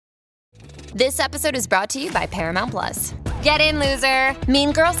This episode is brought to you by Paramount Plus. Get in, loser!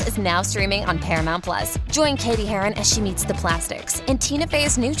 Mean Girls is now streaming on Paramount Plus. Join Katie Heron as she meets the plastics in Tina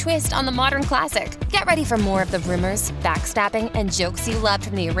Fey's new twist on the modern classic. Get ready for more of the rumors, backstabbing, and jokes you loved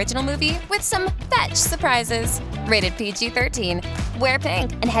from the original movie with some fetch surprises. Rated PG-13. Wear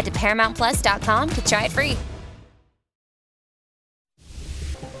pink and head to ParamountPlus.com to try it free.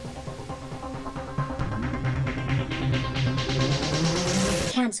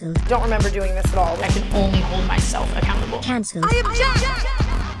 Cancelled. Don't remember doing this at all. I can only hold myself accountable. Cancelled. I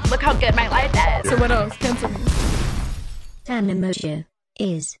object! Look how good my life is. So what else? Cancel me. Fandom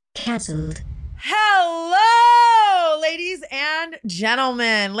is cancelled. Hello, ladies and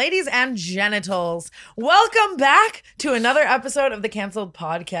gentlemen, ladies and genitals. Welcome back to another episode of the Cancelled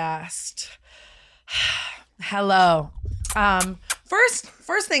Podcast. Hello.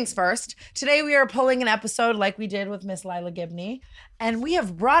 First things first. Today we are pulling an episode like we did with Miss Lila Gibney, and we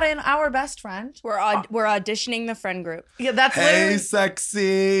have brought in our best friend. We're auditioning the friend group. Yeah, that's Hey,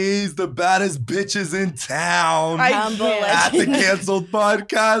 sexies, the baddest bitches in town Humble at the Cancelled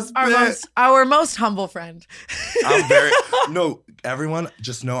Podcast. our most humble friend. No, everyone,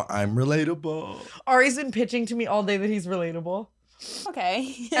 just know I'm relatable. Ari's been pitching to me all day that he's relatable.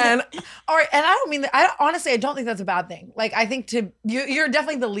 Okay. And all right, and I don't mean that. I don't think that's a bad thing. Like, I think you're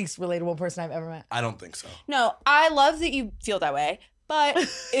definitely the least relatable person I've ever met. I don't think so. No, I love that you feel that way, but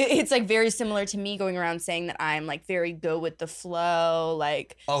it's like very similar to me going around saying that I'm like very go with the flow,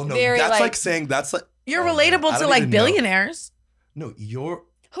 like Oh no, very, that's like saying that's like You're oh, relatable man, I to don't like even know. billionaires. No, you're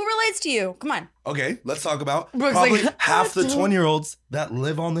who relates to you? Come on. okay. Let's talk about Brooke's probably like, half the 20-year-olds that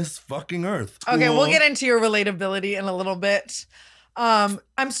live on this fucking earth. Okay, Cool. we'll get into your relatability in a little bit. I'm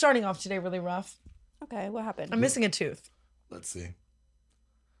starting off today really rough. Okay, what happened? I'm missing a tooth. Let's see.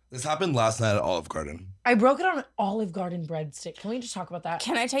 This happened last night at Olive Garden. I broke it on an Olive Garden breadstick. Can we just talk about that?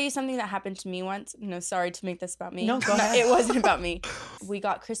 Can I tell you something that happened to me once? No, sorry to make this about me. No, go ahead. It wasn't about me. We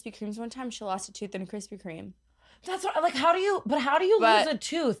got Krispy Kremes one time. She lost a tooth in a Krispy Kreme. That's what, like, how do you lose a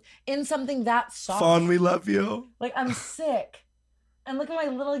tooth in something that soft? Fawn, we love you. Like, I'm sick. And look at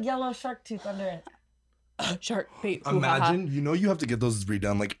my little yellow shark tooth under it. Shark bait. Imagine, you have to get those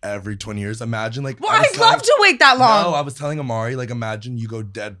redone like every 20 years. Imagine like. Well, I'd love to wait that long. No, I was telling Amari, like, imagine you go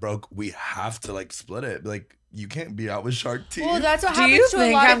dead broke. We have to like split it. Like, you can't be out with shark teeth. Well, that's what Do happens you to a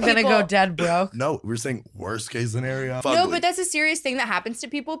think lot I'm of gonna people. go dead broke? No, we're saying worst case scenario. No, but that's a serious thing that happens to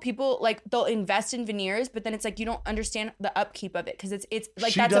people. People like they'll invest in veneers, but then it's like you don't understand the upkeep of it because it's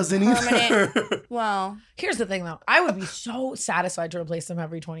like she that's doesn't a permanent. either. Well, Here's the thing, though. I would be so satisfied to replace them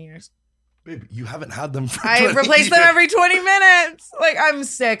every 20 years. Babe, you haven't had them for I 20 replace them years. every 20 minutes. Like, I'm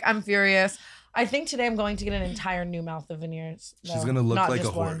sick. I'm furious. I think today I'm going to get an entire new mouth of veneers. She's though, gonna look not like a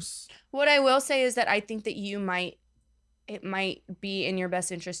just one. horse. what I will say is that I think that it might be in your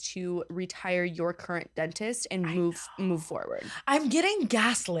best interest to retire your current dentist and move forward. I'm getting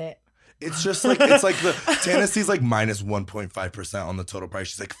gaslit. It's just like the Tennessee's like minus 1.5% on the total price.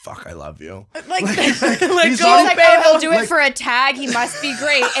 She's like, fuck, I love you. Like, He's go, already- Like, babe. oh, he'll do it Like- for a tag. He must be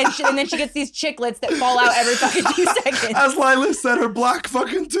great. And then she gets these chiclets that fall out every fucking 2 seconds. As Lila said, her black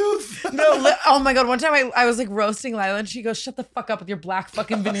fucking tooth. Oh my God. One time I was like roasting Lila and she goes, shut the fuck up with your black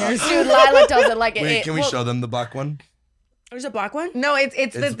fucking veneers. Dude, Lila tells it like Wait, it. can we show them the black one? There's a black one? No, it's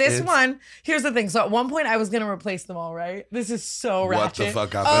this it's- one. Here's the thing. So at one point I was going to replace them all, right? This is so What ratchet. the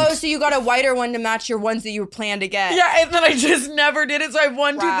fuck happened? Oh, so you got a whiter one to match your ones that you planned to get. Yeah, and then I just never did it. So I have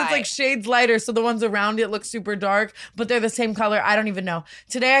one tooth that's Right. like shades lighter. So the ones around it look super dark, but they're the same color. I don't even know.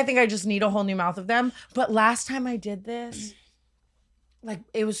 Today, I think I just need a whole new mouth of them. But last time I did this, like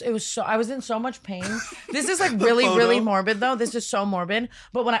it was so, I was in so much pain. This is like really, photo. really morbid though. This is so morbid.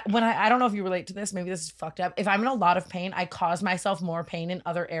 But when I don't know if you relate to this, maybe this is fucked up. If I'm in a lot of pain, I cause myself more pain in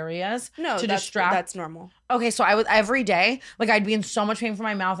other areas No, to that's, distract. that's normal. Okay, so I was every day, like I'd be in so much pain from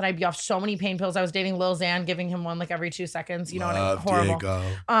my mouth and I'd be off so many pain pills. I was dating Lil Xan, giving him one like every 2 seconds. You know what I mean? Love Horrible.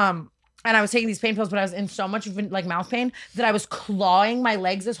 Diego. And I was taking these pain pills, but I was in so much like mouth pain that I was clawing my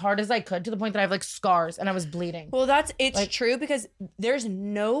legs as hard as I could to the point that I have like scars and I was bleeding. Well, it's Like- true because there's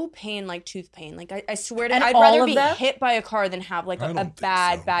no pain like tooth pain. Like I swear to And I'd all rather of be that? hit by a car than have like I a don't think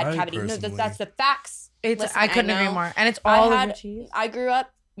bad so. bad I cavity. No, personally- that's the facts. Listen, I couldn't agree know. more. And it's all of your teeth. I grew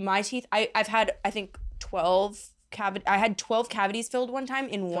up, my teeth, I've had, I think, 12 I had 12 cavities filled one time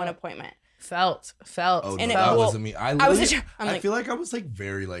in one appointment. Felt. Oh, And no, it- that well, wasn't me. I was literally- I'm I like- feel like I was like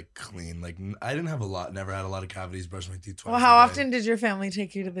very like clean. Like I didn't have never had a lot of cavities. Brushed my teeth twice. Well, how a day. often did your family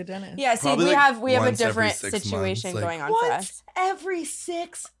take you to the dentist? Yeah, see, Probably, we like, have a once every different 6 months, situation like- going on for us. Every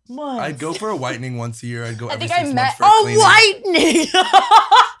 6 months. I'd go for a whitening once a year. I'd go every think I 6 met- months for a Oh, cleaning.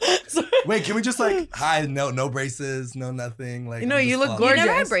 whitening. Wait, can we just like hi? No braces, no nothing. Like No, I'm you just look all- gorgeous. You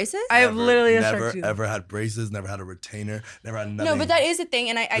never had braces? I have literally a never shark tooth. ever had braces. Never had a retainer. Never had nothing. No, but that is a thing,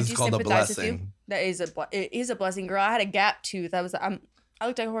 and I This do is called a sympathize with you. blessing. That is it is a blessing, girl. I had a gap tooth. I looked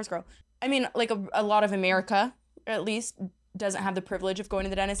like a horse girl. I mean, like a lot of America, at least, doesn't have the privilege of going to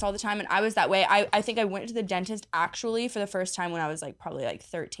the dentist all the time, and I was that way. I think I went to the dentist actually for the first time when I was like probably like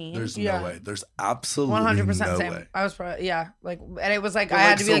 13. There's Yeah. no way. There's absolutely 100% no same. way. I was probably like, and it was like But, I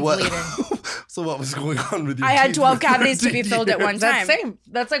had to be so like what, bleeding. So what was going on with your I had teeth 12 for cavities to be 13 filled at one years? time. That's same.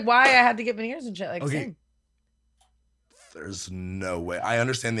 That's like why I had to get veneers and shit. Like Okay. same. There's no way. I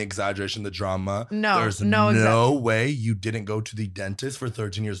understand the exaggeration, the drama. No, There's no no way you didn't go to the dentist for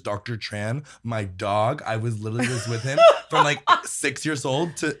 13 years. Dr. Tran, my dog, I was literally was with him from like 6 years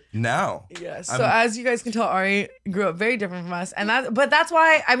old to now. Yeah. So I'm- as you guys can tell, Ari grew up very different from us, and but that's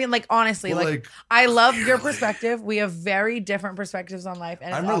why I mean, like honestly, Well, like I love your perspective. We have very different perspectives on life,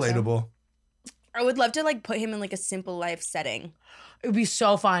 and I'm it's awesome. relatable. I would love to like put him in like a simple life setting. It would be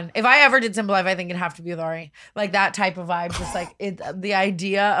so fun if I ever did Simple Life. I think it'd have to be with Ari, like that type of vibe. Just like the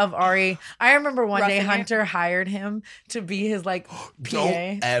idea of Ari. I remember one day Roughing it. Hunter hired him to be his like PA.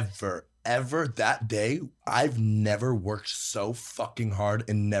 Don't ever that day. I've never worked so fucking hard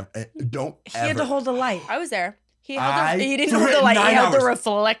and never don't He ever had to hold the light. I was there. He I- didn't for hold the light. He 9 held the hours.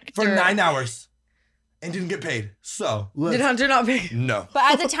 reflector. for 9 hours and didn't get paid. So Did let's- Hunter not pay? no.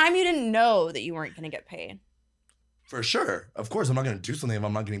 But at the time, you didn't know that you weren't going to get paid. For sure. Of course, I'm not going to do something if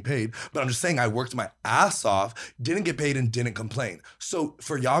I'm not getting paid. But I'm just saying I worked my ass off, didn't get paid, and didn't complain. So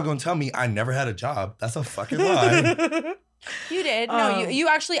for y'all going to tell me I never had a job, that's a fucking lie. You did. No, Um, you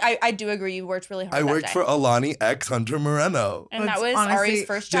actually, I do agree. You worked really hard. I that worked day. for Alani X Hunter Moreno. And that It's was honestly- Ari's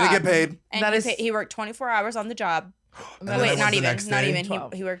first job. Didn't get paid. And That he, is- he worked 24 hours on the job. And then I Wait, went not the even. next Not day. even.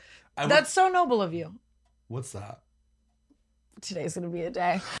 12. He worked. I That's so noble of you. What's that? Today's gonna be a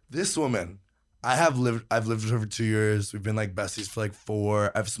day. This woman, I've lived with her for 2 years. We've been like besties for like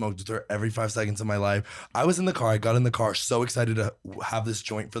 4. I've smoked with her every 5 seconds of my life. I was in the car. I got in the car so excited to have this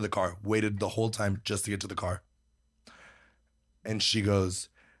joint for the car. Waited the whole time just to get to the car. And she goes,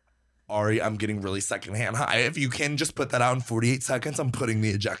 Ari, I'm getting really secondhand high. If you can just put that out in 48 seconds, I'm putting the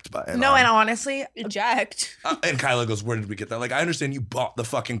eject button No, on. and honestly, Eject. And Kyla goes, where did we get that? Like, I understand you bought the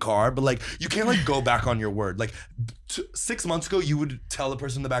fucking car, but like, you can't like go back on your word. Like 6 months ago, you would tell the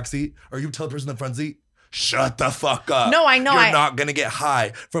person in the back seat or you would tell the person in the front seat, shut the fuck up. No, I know, You're I- not going to get high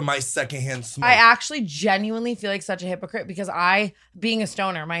from my secondhand smoke. I actually genuinely feel like such a hypocrite because I, being a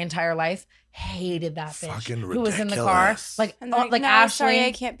stoner my entire life, hated that bitch Fucking who was in the car. ridiculous. Like, And like no, Ashley. sorry,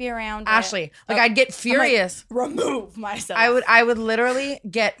 I can't be around. it." Ashley. Like, Oh, I'd get furious. Remove myself. I would literally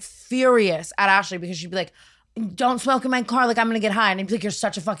get furious at Ashley because she'd be like, don't smoke in my car, like I'm gonna get high. And I'd be like, you're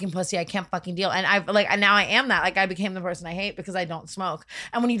such a fucking pussy, I can't fucking deal. And I've like, and now I am that. Like I became the person I hate because I don't smoke.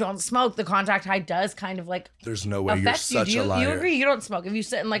 And when you don't smoke, the contact high does kind of like There's no way you're affects you. such Do you, a liar. you agree you don't smoke? If you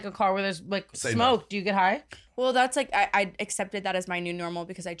sit in like a car where there's like Say smoke, no. do you get high? Well, that's like I accepted that as my new normal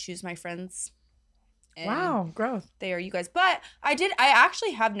because I choose my friends. And Wow, growth. they are you guys. But I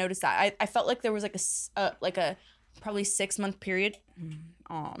actually have noticed that. I felt like there was like a probably 6 month period.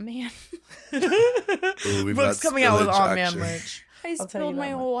 Oh man, Ooh, we've Brooke's got coming out with spillage, all man actually. merch. I I'll tell you spilled my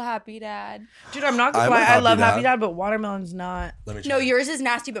that much. whole Happy Dad. Dude, I'm not gonna I'm a lie. I happy love dad. Happy Dad, but watermelon's not. Let me try. No, yours is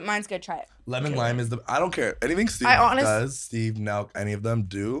nasty, but mine's good. Try it. Lemon lime is the. I don't care. Anything Steve does, Steve, now any of them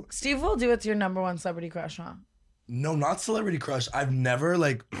do. Steve will do it to your number one celebrity crush, huh? No, not celebrity crush. I've never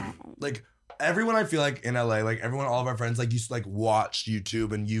like everyone I feel like in LA, like everyone, all of our friends, like used to like watch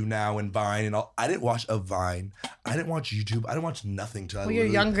YouTube and You Now and Vine and all. I didn't watch a Vine. I didn't watch YouTube. I didn't watch nothing till I Well, you're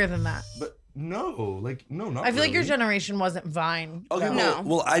literally- younger than that. But no, like no, not. I feel like your really. generation wasn't Vine. Okay, though. No.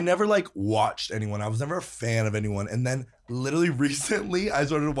 well, I never like watched anyone. I was never a fan of anyone. And then literally recently, I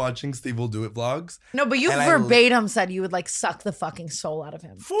started watching Steve Will Do It vlogs. No, but you And I verbatim said you would like suck the fucking soul out of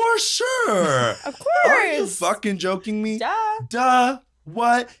him. For sure. Of Are you course. fucking joking me? Duh. Duh.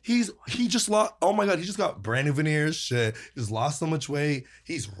 What? He just lost. Oh my god, he just got brand new veneers. Shit, he just lost so much weight.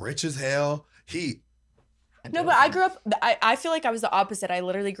 He's rich as hell. No, but I grew up. I feel like I was the opposite. I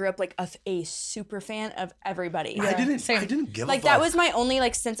literally grew up like a super fan of everybody. I didn't same. give Like a fuck. that was my only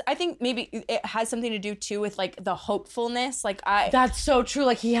like sense. I think maybe it has something to do too with like the hopefulness. Like That's so true.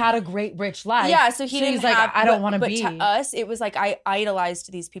 Like he had a great rich life. yeah, so he's he's like, I don't want to But be. to us, it was like I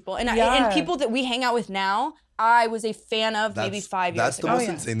idolized these people, and Yeah. and people that we hang out with now, I was a fan of maybe 5 years That's the ago. most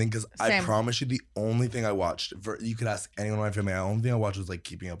yeah. insane thing because I Same. promise you, the only thing I watched, you could ask anyone in my family, the only thing I watched was like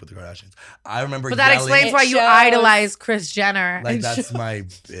Keeping Up with the Kardashians. I remember but that yelling, explains why you shows. idolize Kris Jenner. like And that's my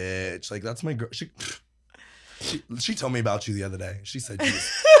bitch. Like that's my girl. She told me about you the other day. She said you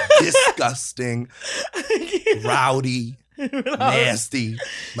was disgusting, rowdy, nasty,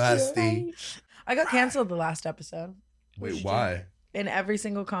 musty. I got canceled the last episode. Wait, why? In every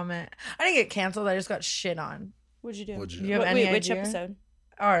single comment. I didn't get canceled. I just got shit on. What'd you do? What'd you You do? have any Wait, which idea? episode?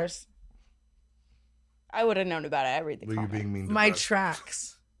 Ours. I would have known about it. Everything. Were you being mean to My Brett?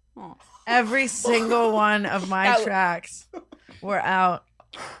 tracks. Oh. Every single one of my That- tracks were out.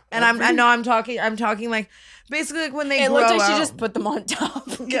 And I'm talking like basically like when they It grow looked like out. she just put them on top.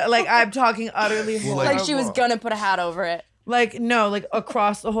 Yeah, like I'm talking utterly Well, horrible. Like she was gonna put a hat over it. Like no, like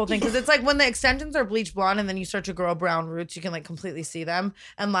across the whole thing, because it's like when the extensions are bleach blonde and then you start to grow brown roots, you can like completely see them.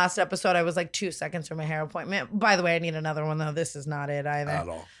 And last episode, I was like 2 seconds from a hair appointment. By the way, I need another one though. This is not it either. At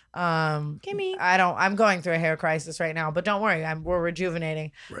all. Kimmy. I'm going through a hair crisis right now, but don't worry, we're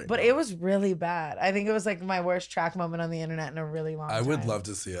rejuvenating. Right But now. it was really bad. I think it was like my worst track moment on the internet in a really long time. I would love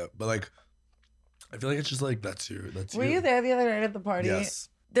to see it, but like, I feel like it's just like that's you. Were you there the other night at the party? Yes.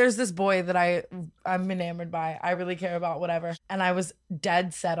 There's this boy that I'm enamored by. I really care about whatever. And I was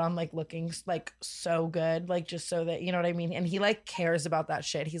dead set on like looking like so good, like just so that, you know what I mean? And he like cares about that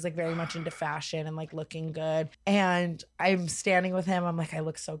shit. He's like very much into fashion and like looking good. And I'm standing with him. I'm like, I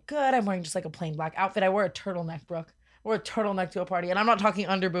look so good. I'm wearing just like a plain black outfit. I wore a turtleneck, Brooke. I wore a turtleneck to a party. And I'm not talking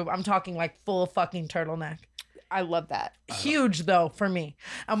under boob. I'm talking like full fucking turtleneck. I love that. Huge though for me.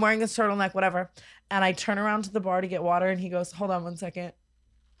 I'm wearing this turtleneck, whatever. And I turn around to the bar to get water and he goes, hold on 1 second.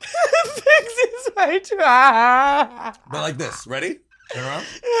 Fixes my track. But like this. Ready? Turn around.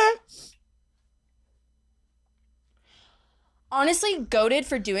 Honestly, goated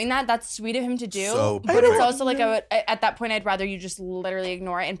for doing that. That's sweet of him to do. So but perfect. it's also like at that point, I'd rather you just literally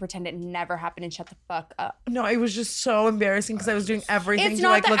ignore it and pretend it never happened and shut the fuck up. No, it was just so embarrassing because I was doing everything It's to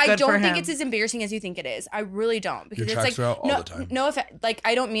not like that look I good for don't him. think it's as embarrassing as you think it is. I really don't, because Your it's tracks like are out all no, the time. no, if like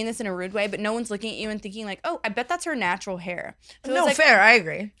I don't mean this in a rude way, but no one's looking at you and thinking like, oh, I bet that's her natural hair. So no, it's like, fair. I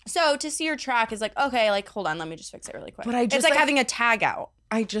agree. So to see your track is like, okay, like hold on, let me just fix it really quick. But I just, it's like like- having a tag out.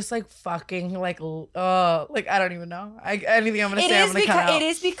 I just like fucking like I don't even know. Anything I'm gonna say, I'm gonna cut out. It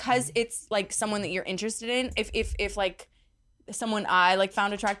is because it's like someone that you're interested in. If like someone I like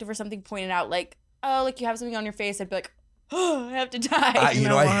found attractive or something pointed out like, oh, like you have something on your face, I'd be like, oh, I have to die. You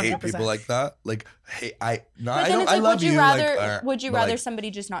No, know, I hate 100%. people like that. Like, hey, But I then don't. it's I like, love would you you. rather like, would you but, rather like,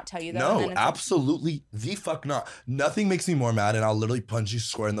 somebody just not tell you that? No, it's like, absolutely the fuck not. Nothing makes me more mad, and I'll literally punch you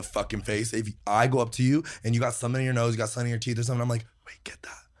square in the fucking face if I go up to you and you got something in your nose, you got something in your teeth or something. I'm like, wait, get that.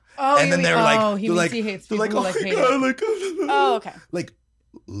 Oh, And you then mean- they're oh, like, he they're means like, he hates they're people like, who oh like my hate God, it. like, oh, okay. like,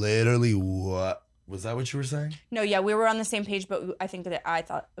 literally, what was that? What you were saying? No, yeah, we were on the same page, but I think that I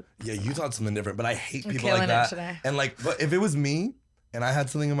thought. Yeah, you thought something different, but I hate I'm people killing like it that. today. And like, but if it was me and I had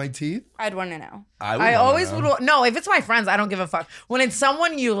something in my teeth, I'd want to know. I would. I wanna always know. would. No, if it's my friends, I don't give a fuck. When it's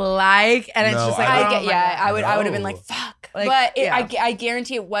someone you like and it's No, just like, I oh I get, my yeah, God. I would have been No. like, fuck. Like, but yeah. I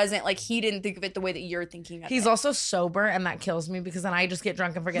guarantee it wasn't like he didn't think of it the way that you're thinking of He's it. also sober, and that kills me because then I just get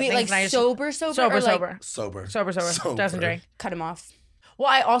drunk and forget Wait, things. like and I just, sober, sober, or like sober. Sober. Doesn't drink. cut him off. Well,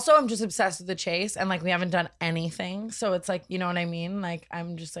 I also am just obsessed with the chase, and like we haven't done anything, so it's like, you know what I mean? Like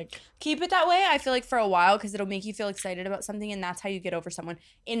I'm just like, Keep it that way, I feel like, for a while, because it'll make you feel excited about something, and that's how you get over someone.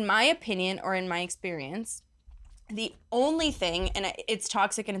 In my opinion, or in my experience, the only thing, and it's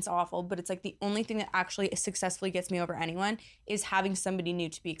toxic and it's awful, but it's like the only thing that actually successfully gets me over anyone is having somebody new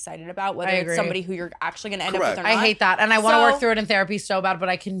to be excited about, whether I it's agree. somebody who you're actually going to end up Correct. with or not. I hate that, and I want to So- work through it in therapy so bad, but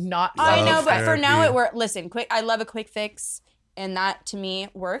I cannot. I Love know, but for now therapy. it works. Listen, quick. I love a quick fix, and that to me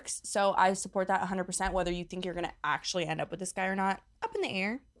works. So I support that 100%. Whether you think you're gonna actually end up with this guy or not, up in the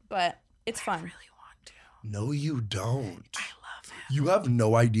air, but it's fun. No, you don't. I love him. You have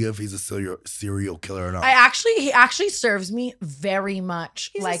no idea if he's a serial killer or not. He actually serves me very much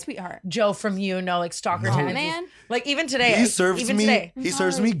He's like a sweetheart. Joe from like stalker No. tendencies. Man. Like even today, he serves even me. today, He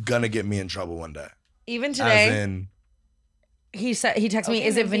serves me. Gonna get me in trouble one day. even today, As in, he texted me, Okay,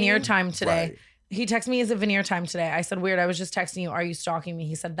 "Is it maybe. veneer time today?" Right. He texted me, "Is it veneer time today?" I said, "Weird. I was just texting you. Are you stalking me?"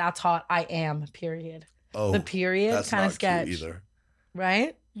 He said, "That's hot. I am." Period. oh, The period that's kind not of sketch, cute either.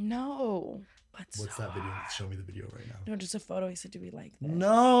 right? No. But What's that video? Show me the video right now. No, just a photo. He said, "Do we like this?"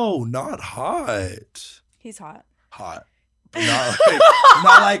 No, not hot. He's hot. Hot. But not like,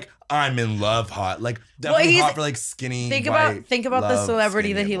 not like I'm in love hot. Like definitely he's- hot for like skinny. Think white, about the love, celebrity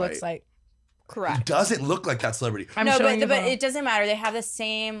skinny that he and looks white. like. He Correct. doesn't look like that celebrity. I'm no, showing but you. it doesn't matter. They have the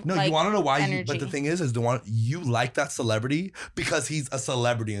same. No, like, you want to know why? energy. But the thing is you like that celebrity because he's a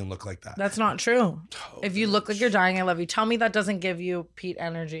celebrity and look like that. That's not true. If you look like you're dying, I love you. Tell me that doesn't give you Pete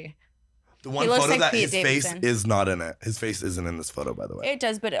energy. The one looks photo like that Pete his Davidson. face is not in it. His face isn't in this photo, by the way. It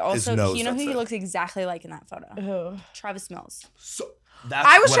does, but it also, nose, you know who that's he it. looks exactly like in that photo? Ugh. Travis Mills. So that's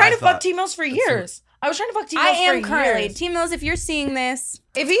I was what trying to fuck thought. T Mills for That's years. I was trying to fuck T I Mills am for currently years. T Mills. If you're seeing this,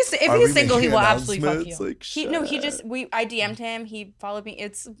 If Are he's we single, he making will absolutely fuck you. announcements? Like, I DM'd him. He followed me.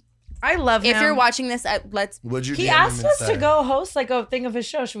 It's I love him. if you're watching this, let's. Would you? He DM him asked and us say? to go host like a thing of his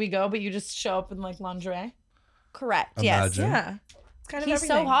show. Should we go? But you just show up in like lingerie. Correct. Yes. Imagine. Yeah, it's kind of He's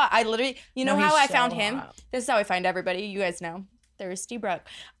everything. so hot. I literally, you know No, how he's I so found him? hot. This is how I find everybody. You guys know. Thirsty Brooke.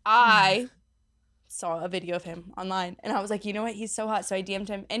 I saw a video of him online and I was like, you know what? He's so hot. So I DM'd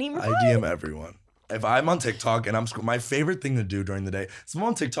him and he I replied. DM everyone. If I'm on TikTok and my favorite thing to do during the day is I'm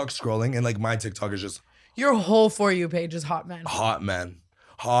on TikTok scrolling and like my TikTok is just Your whole For You page is hot men. hot men,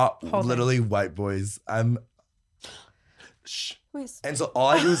 hot, Whole thing. literally white boys. Shh. Please. And so all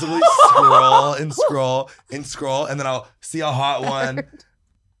I do is literally scroll and scroll and scroll, and then I'll see a hot one.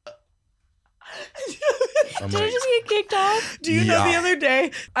 I'm Did I like, just get kicked off? Do you know the Yeah. other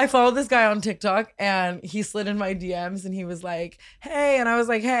day I followed this guy on TikTok and he slid in my DMs and he was like, hey, and I was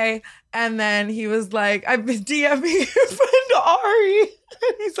like, hey, and then he was like, I've been DMing your friend Ari,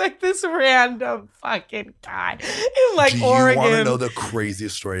 and he's like this random fucking guy in like do you Oregon. want to know the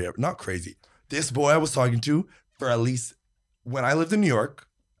craziest story ever? Not crazy. This boy I was talking to for at least when I lived in New York.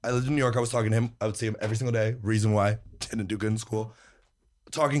 I was talking to him. I would see him every single day. Reason why, didn't do good in school.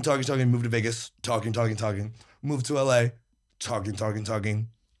 Talking, moved to Vegas, talking, moved to LA, talking.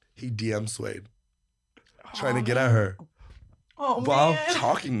 He DM Suede, trying to get at her Oh while man.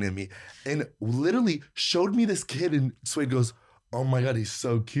 talking to me, and literally showed me this kid, and Suede goes, oh my God, he's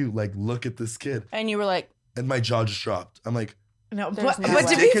so cute. Like, look at this kid. And you were like, And my jaw just dropped. I'm like, No, There's but, no but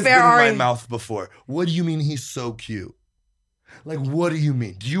way. to dick be has fair, been in Ari, my mouth before. What do you mean he's so cute? Like, what do you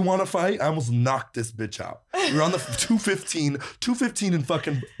mean? Do you want to fight? I almost knocked this bitch out. We were on the 215 in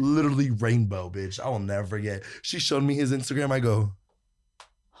fucking literally Rainbow, bitch. I will never forget. She showed me his Instagram. I go,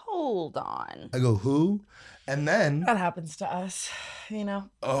 hold on. who? And then, that happens to us, you know.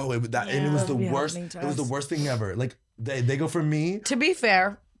 oh, and it Yeah, was that'll the be worst. happening to It was the us. worst thing ever. Like, they go for me. To be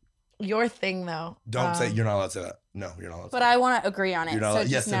fair, your thing though. Don't say, you're not allowed to say that. No, you're not allowed to But say I want to agree on that. it. You're not So allowed,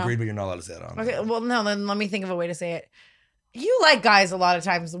 just yes, know. agreed, but you're not allowed to say that. Okay, well, no, then let me think of a way to say it. You like guys a lot of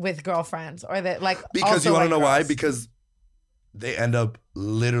times with girlfriends, or that like Because also you want like to know why? girls. Because they end up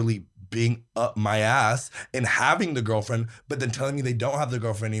literally being up my ass and having the girlfriend, but then telling me they don't have the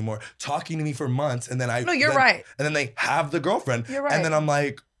girlfriend anymore, talking to me for months, and then No, you're right. And then they have the girlfriend. You're right. And then I'm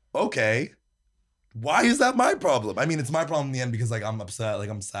like, okay, why is that my problem? I mean, it's my problem in the end because like I'm upset, like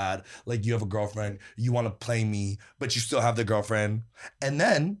I'm sad, like you have a girlfriend, you want to play me, but you still have the girlfriend. And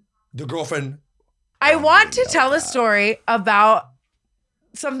then the girlfriend. I want to know tell a that. story about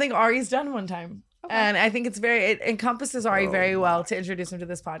something Ari's done one time. And I think it encompasses Ari very well to introduce him to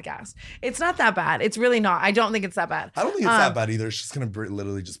this podcast. It's not that bad. It's really not. I don't think it's that bad. I don't think it's that bad either. It's just gonna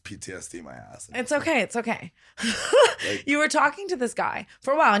literally just PTSD my ass. It's okay. It's okay. You were talking to this guy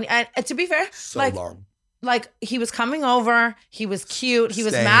for a while, and to be fair, so like long. like he was coming over, he was cute, he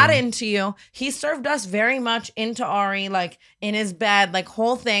was Staying. mad into you. He served us very much into Ari, like in his bed, like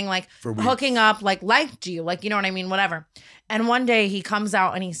whole thing, like For weeks. hooking up, like liked you, like you know what I mean, whatever. And one day he comes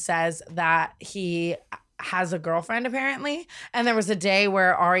out and he says that he has a girlfriend apparently. And there was a day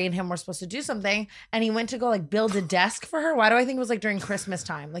where Ari and him were supposed to do something, and he went to go like build a desk for her. Why do I think it was like during Christmas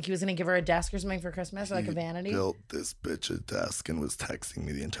time? Like he was gonna give her a desk or something for Christmas, or like a vanity. Built this bitch a desk and was texting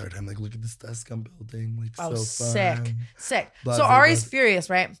me the entire time. Like, look at this desk I'm building. Like, Oh, so sick, fun. sick. Blah, So blah, Ari's blah. furious,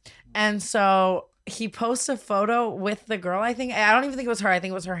 right? And so he posts a photo with the girl. I don't even think it was her. I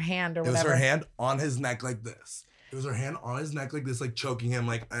think it was her hand or It was whatever. her hand on his neck like this. It was her hand on his neck like this, like choking him,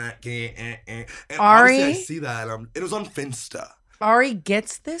 like, And Ari? honestly, I see that. It was on Finsta. Ari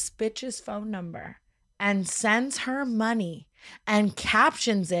gets this bitch's phone number and sends her money and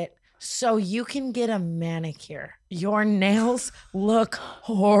captions it so you can get a manicure. Your nails look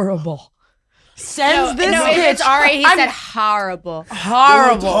horrible. Sends this no, bitch. if it's Ari, he I'm said horrible. They looked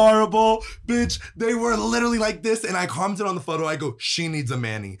horrible. horrible, bitch. They were literally like this. And I commented on the photo. I go, she needs a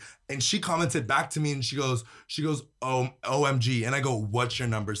mani. And she commented back to me and she goes, oh, OMG. And I go, what's your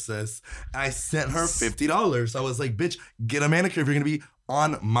number, sis? And I sent her $50. I was like, bitch, get a manicure if you're gonna be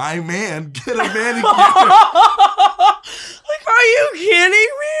on my man. Get a manicure. Like, are you kidding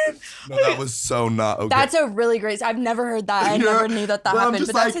me? No, that was so not okay. That's a really great. I've never heard that. I never knew that But I'm happened.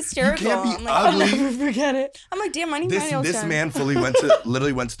 just But that's like, hysterical. You can't be I'm like, I'll ugly. never forget it. I'm like, damn, I need my nails This done. man fully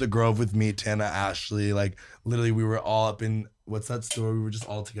literally went to the Grove with me, Tana, Ashley. Like, literally, we were all up in, what's that store? We were just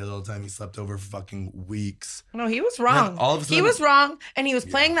all together all the time. He slept over for fucking weeks. No, he was wrong. all of a He sudden- was wrong, and he was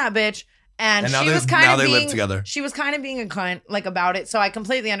playing that bitch. And And now she they- was kind now of they being live together. She was kind of being a cunt like about it. So I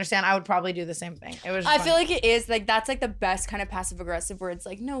completely understand. I would probably do the same thing. It was. Just I funny. feel like it is like that's like the best kind of passive aggressive where it's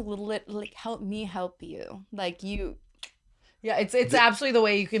like, no, like help me help you. Like you Yeah, it's absolutely the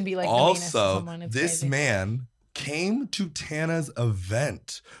way you can be like the meanest to Also, someone. It's this crazy. man came to Tana's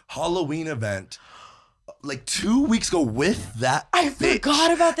event, Halloween event, like 2 weeks ago with that I bitch.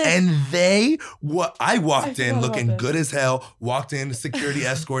 forgot about this. And I walked I in forgot looking about this. good as hell, walked in, security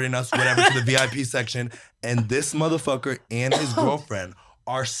escorting us, whatever, to the VIP section. And this motherfucker and his girlfriend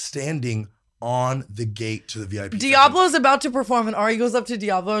are standing on the gate to the VIP section. Diablo's about to perform, and Ari goes up to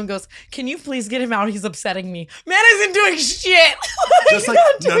Diablo and goes, "Can you please get him out? He's upsetting me." Man isn't doing shit. Just like,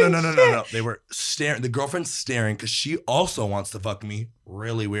 He's not doing no. shit. They were staring. The girlfriend's staring because she also wants to fuck me.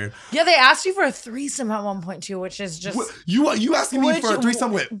 Really weird. Yeah, they asked you for a threesome at one point too, which is just You asking me Which- for a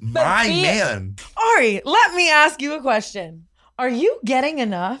threesome with my be- man? Ari. Let me ask you a question. Are you getting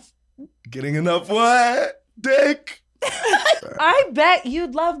enough? Getting enough what? Dick? I bet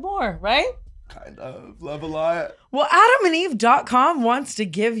you'd love more, right? Kind of. Love a lot. Well, AdamandEve.com wants to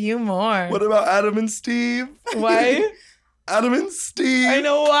give you more. What about Adam and Steve? Why? Adam and Steve. I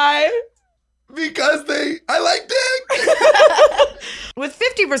know why. Because I like dick. With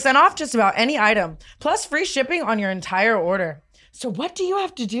 50% off just about any item, plus free shipping on your entire order. So what do you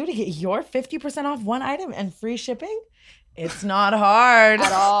have to do to get your 50% off one item and free shipping? It's not hard.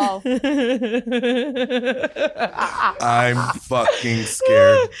 At all. I'm fucking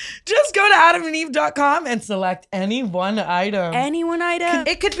scared. Just go to AdamandEve.com and select any one item. Any one item.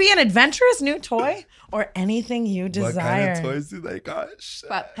 It could be an adventurous new toy or anything you What desire. kind of toys do they got?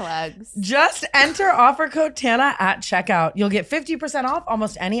 Butt plugs. Just enter offer code TANA at checkout. You'll get 50% off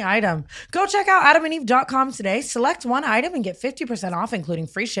almost any item. Go check out AdamandEve.com today. Select one item and get 50% off, including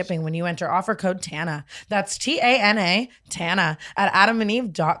free shipping when you enter offer code TANA. That's TANA, TANA, at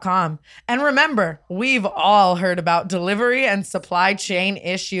AdamandEve.com. And remember, we've all heard about delivery and supply chain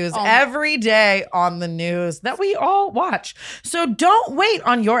issues every day on the news that we all watch. So don't wait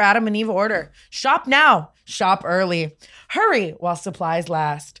on your Adam and Eve order. Shop now. Shop early. Hurry while supplies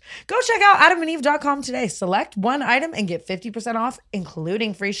last. Go check out AdamandEve.com today. Select one item and get 50% off,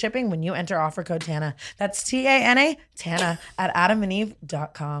 including free shipping when you enter offer code TANA. That's TANA, TANA, at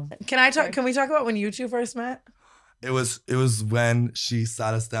AdamandEve.com. Can we talk about when you two first met? It was when she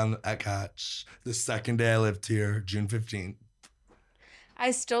sat us down at Catch the second day I lived here, June 15th.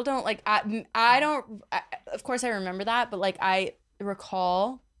 I still don't like. I don't. Of course, I remember that, but like I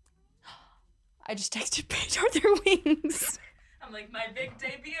recall. I just texted Paige, "Are there wings?" I'm like, my big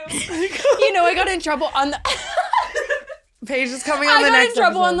debut. You know, I got in trouble on the. Paige is coming on I the got next in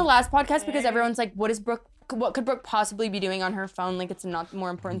trouble episode. on the last podcast because everyone's like, "What is Brooke? What could Brooke possibly be doing on her phone? Like, it's not more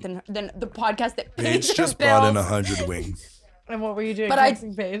important than the podcast that Paige Paige just brought in built." 100 wings. And what were you doing? But I-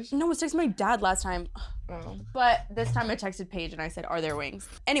 Texting Paige? No, I was texting my dad last time. Oh. But this time I texted Paige and I said, "Are there wings?"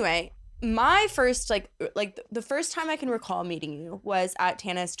 Anyway, my first like the first time I can recall meeting you was at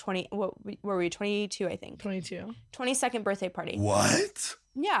Tana's 20. What were we? 22, I think. 22. 22nd birthday party. What?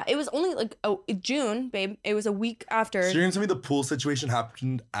 Yeah, it was only like June, babe. It was a week after. So you're gonna tell me the pool situation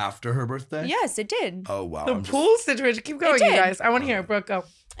happened after her birthday? Yes, it did. Oh wow. The I'm just- pool situation. Keep going, you did. guys. I want to hear it. Brooke, go.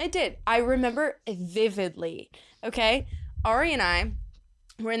 It did. I remember vividly. Okay, Ari and I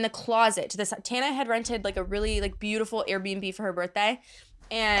were in the closet. Tana had rented like a really like beautiful Airbnb for her birthday,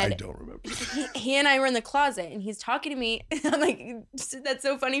 I and don't remember. he and I were in the closet, and he's talking to me. And I'm like, "That's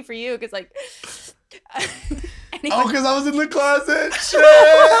so funny for you," because like. And he Oh, goes, because I was in the closet.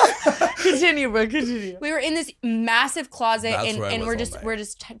 Shit. Continue, Brooke. Continue. we were in this massive closet, That's where I and was we're all just night. we're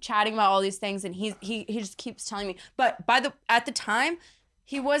just chatting about all these things, and he just keeps telling me. But at the time,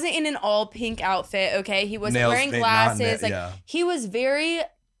 he wasn't in an all pink outfit. Okay, he wasn't Nails wearing paint, not glasses. Like yeah. he was very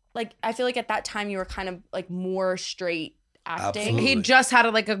like. I feel like at that time you were kind of like more straight acting. Absolutely. He just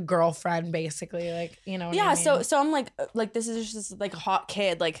had like a girlfriend, basically. Like, you know what Yeah, I mean? so I'm like this is just this like hot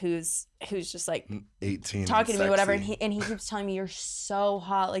kid like who's just like 18. talking to me sexy. whatever, and he keeps telling me, "You're so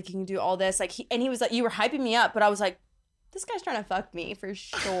hot, like you can do all this," like he was like, you were hyping me up, but I was like, this guy's trying to fuck me for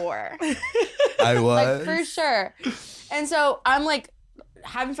sure. I Like was. for sure. And so I'm like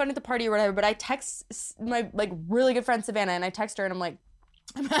having fun at the party or whatever, but I text my like really good friend Savannah, and I text her and I'm like,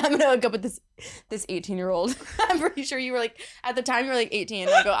 I'm gonna hook up with this 18-year-old. I'm pretty sure you were like at the time you were like 18.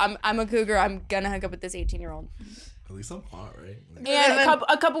 I go, I'm a cougar. I'm gonna hook up with this 18-year-old. At least I'm hot, right? Like, And then-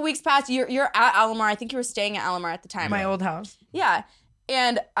 a couple weeks passed. You're at Alamar. I think you were staying at Alamar at the time. My old house. Yeah.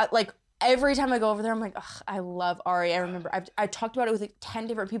 And like every time I go over there, I'm like, ugh, I love Ari. I remember I talked about it with like 10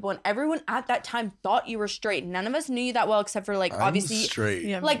 different people, and everyone at that time thought you were straight. None of us knew you that well except for like I'm obviously straight.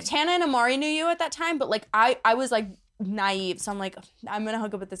 Yeah. like Tana and Amari knew you at that time, but like I was like naive. So I'm like, I'm gonna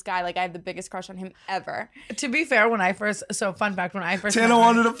hook up with this guy. Like I have the biggest crush on him ever. To be fair, fun fact, when I first Tana met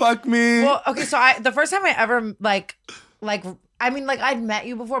wanted to fuck me. Well, okay, so the first time I ever like I mean, like I'd met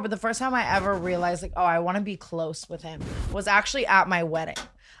you before, but the first time I ever realized like, oh, I want to be close with him was actually at my wedding.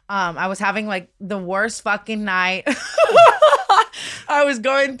 I was having like the worst fucking night. I was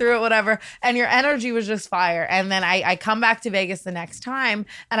going through it, whatever. And your energy was just fire. And then I come back to Vegas the next time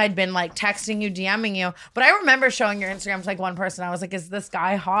and I'd been like texting you, DMing you. But I remember showing your Instagram to like one person. I was like, is this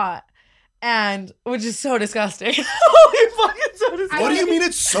guy hot? And which is so disgusting. Oh, you're fucking so disgusting. What do you mean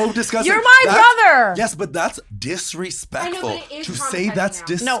it's so disgusting? You're my brother. Yes, but that's disrespectful. I know, but it is to say traumatizing that's now.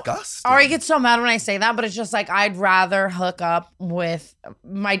 disgusting. Ari gets so mad when I say that, but it's just like I'd rather hook up with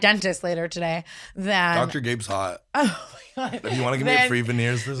my dentist later today than Dr. Gabe's hot. Oh my God. If you want to give me a free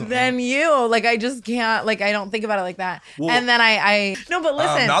veneers for something. Then you. Like I just can't, like I don't think about it like that. Well, and then I no, but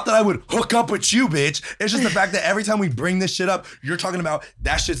listen. Not that I would hook up with you, bitch. It's just the fact that every time we bring this shit up, you're talking about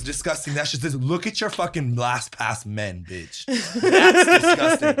that shit's disgusting. That shit's this. Look at your fucking last past men, bitch. That's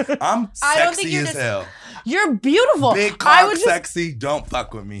disgusting. I'm I don't think sexy you're as hell. You're beautiful. Big I cock, would just, sexy. Don't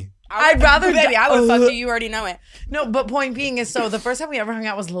fuck with me. I'd rather Baby, I would fuck you. You already know it. No, but point being is so the first time we ever hung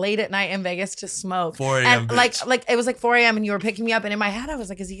out was late at night in Vegas to smoke. 4 a.m. And bitch. like it was like 4 a.m. and you were picking me up and in my head I was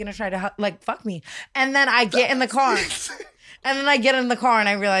like, is he gonna try to like fuck me? And then I get in the car. And then I get in the car and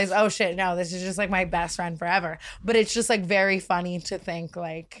I realize, oh shit, no, this is just like my best friend forever. But it's just like very funny to think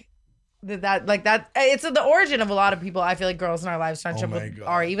like that it's the origin of a lot of people. I feel like girls in our lives friendship my with God.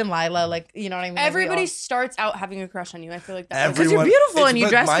 Ari, even Lila, like you know what I mean? Like, we Everybody all- starts out having a crush on you. I feel like that. because you're beautiful and you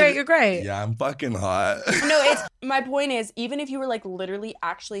dress great, you're great. Yeah, I'm fucking hot. No, it's my point is even if you were like literally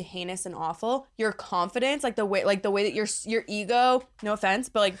actually heinous and awful, your confidence, like the way that your ego, no offense,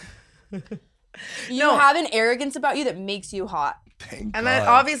 but like you have an arrogance about you that makes you hot. Thank And God. then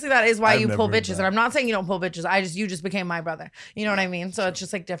obviously that is why I've you pull never heard bitches. that. And I'm not saying you don't pull bitches. You just became my brother. You know what I mean? So it's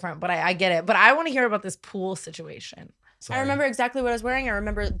just like different. But I get it. But I want to hear about this pool situation. Sorry. I remember exactly what I was wearing. I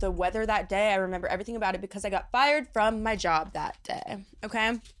remember the weather that day. I remember everything about it because I got fired from my job that day.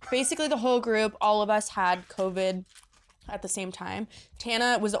 Okay? Basically, the whole group, all of us had COVID at the same time.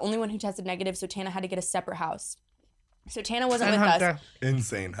 Tana was the only one who tested negative, so Tana had to get a separate house. So Tana wasn't And with Hunter. us.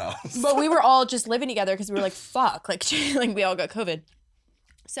 Insane house. But we were all just living together because we were like, fuck. Like we all got COVID.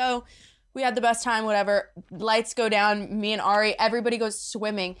 So we had the best time, whatever. Lights go down. Me and Ari, everybody goes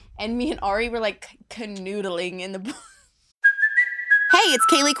swimming. And me and Ari were like canoodling in the pool. Hey, it's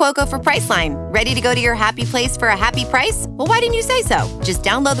Kaylee Cuoco for Priceline. Ready to go to your happy place for a happy price? Well, why didn't you say so? Just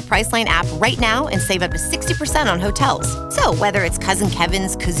download the Priceline app right now and save up to 60% on hotels. So whether it's Cousin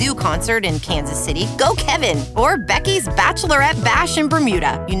Kevin's Kazoo Concert in Kansas City, go Kevin, or Becky's Bachelorette Bash in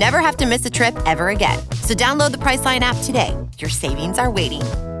Bermuda, you never have to miss a trip ever again. So download the Priceline app today. Your savings are waiting.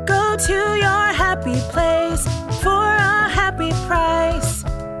 Go to your happy place for a happy price.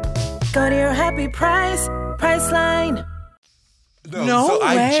 Go to your happy price, Priceline. No so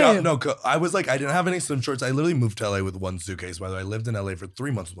way. I was like, I didn't have any swim shorts. I literally moved to LA with one suitcase. By the way, I lived in LA for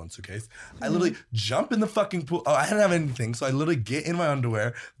 3 months with one suitcase. I literally jump in the fucking pool. Oh, I didn't have anything. So I literally get in my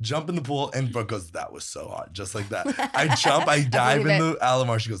underwear, jump in the pool, and Brooke goes, that was so hot. Just like that. I jump, I dive in the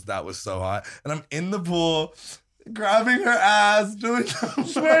Alamar. She goes, that was so hot. And I'm in the pool, grabbing her ass, doing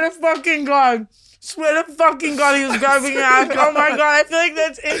Swear to fucking God. Swear to fucking God he was grabbing your ass. Oh my God. I feel like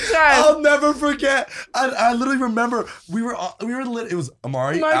that's insane. I'll never forget. I literally remember we were lit. It was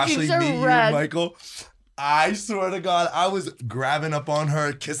Amari, My Ashley, cheeks are me, you, red. Michael. I swear to God, I was grabbing up on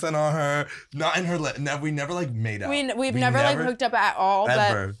her, kissing on her, not in her lip. We never like made out. We've never like hooked up at all.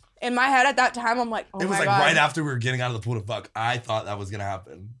 Ever. But in my head at that time, I'm like, oh It was my like God. right after we were getting out of the pool to fuck. I thought that was gonna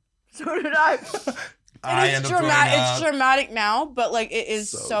happen. So did I. Ended up throwing up. It's dramatic now, but like it is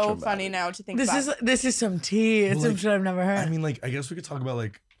So so dramatic. funny now to think This about. is this is some tea. It's some Like, shit I've never heard. I mean, like, I guess we could talk about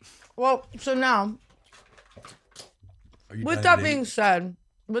like. Well, so now, Are you with dying that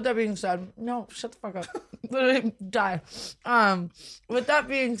to being said, no, shut the fuck up. Literally die. With that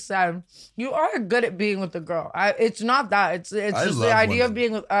being said, you are good at being with the girl. It's not that. It's I just the love idea of women.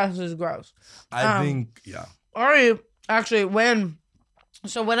 being with us is gross. I think, yeah. Ari, actually, when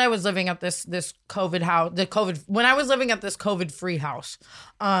I was living at this COVID house, when I was living at this COVID-free house,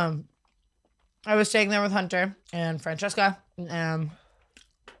 I was staying there with Hunter and Francesca and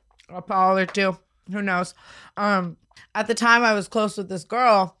Paul or two, who knows. At the time, I was close with this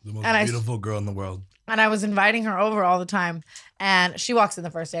girl, The most and beautiful girl in the world. I was inviting her over all the time. And she walks in the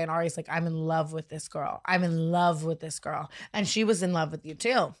first day, and Ari's like, I'm in love with this girl. I'm in love with this girl. And she was in love with you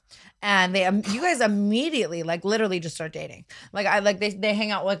too. And you guys immediately, like, literally just start dating. Like, they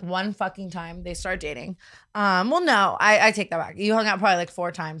hang out like one fucking time. They start dating. Well, no, I take that back. You hung out probably like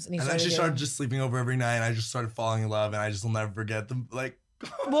 4 times, and you And then started she dating. started just sleeping over every night, and I just started falling in love, and I just will never forget them. Like,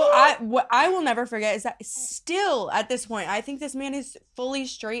 What I will never forget is that still at this point, I think this man is fully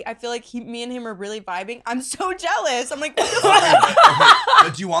straight. I feel like me and him are really vibing. I'm so jealous. I'm like, what the fuck?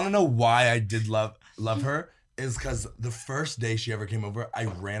 But do you want to know why I did love her? Is because the first day she ever came over, I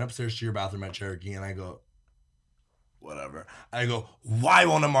ran upstairs to your bathroom at Cherokee and I go, whatever. I go, why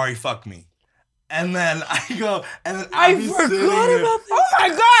won't Amari fuck me? And then I go, and then I forgot about this. Oh my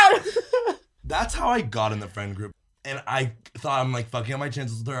God. That's how I got in the friend group. And I thought I'm like fucking up my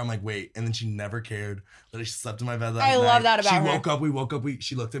chances with her. I'm like, wait. And then she never cared. Literally, she slept in my bed that night. I love that about her. We woke up.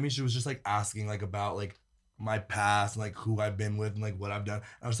 She looked at me. She was just like asking like about like my past and like who I've been with and like what I've done.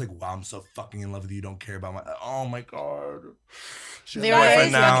 And I was like, wow, I'm so fucking in love with you. You don't care about my. Oh my God. She's They were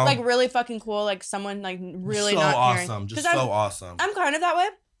like really fucking cool. Like someone like really so not caring. awesome. Just so awesome. I'm kind of that way.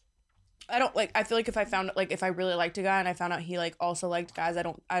 I don't like. I feel like if I found like if I really liked a guy and I found out he like also liked guys,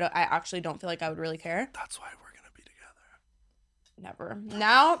 I actually don't feel like I would really care. That's why we're gonna be together. Never.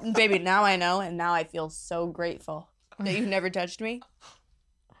 Now, baby, now I know, and now I feel so grateful that you've never touched me.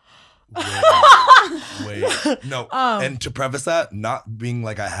 Wait. No. And to preface that, not being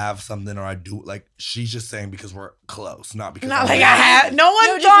like I have something or I do, like she's just saying because we're close, not because not like I have. No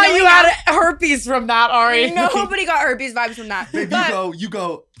one thought you had herpes from that, Ari. Nobody got herpes vibes from that. Babe, you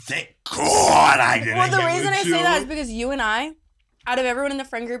go. Thank God I didn't. Well, the reason I say that is because you and I, out of everyone in the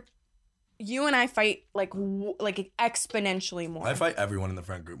friend group, you and I fight like exponentially more. I fight everyone in the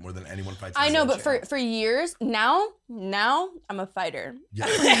friend group more than anyone fights. I know, but for years now I'm a fighter. Yeah.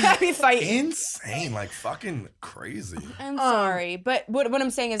 I be fighting. Insane, like fucking crazy. I'm sorry, but what I'm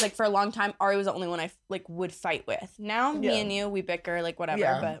saying is like for a long time, Ari was the only one I like would fight with. Now me and you, we bicker like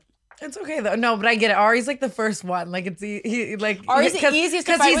whatever, but. It's okay though. No, but I get it. Ari's like the first one. Like it's like Ari's the easiest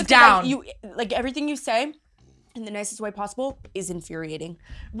to fight he's with. Down. Like everything you say in the nicest way possible is infuriating.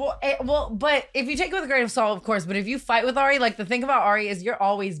 Well, but if you take it with a grain of salt, of course. But if you fight with Ari, like the thing about Ari is you're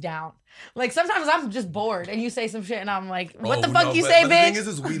always down. Like sometimes I'm just bored and you say some shit and I'm like, what the fuck you say, bitch? The thing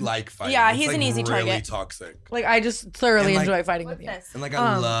is we like fighting. Yeah, it's he's like an easy really target. Toxic. Like I just thoroughly enjoy fighting with you. And like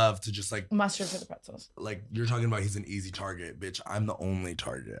I love to just like mustard for the pretzels. Like you're talking about he's an easy target, bitch. I'm the only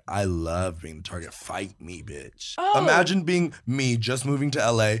target. I love being the target. Fight me, bitch. Imagine being me just moving to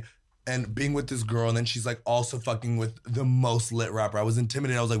LA and being with this girl and then she's like also fucking with the most lit rapper. I was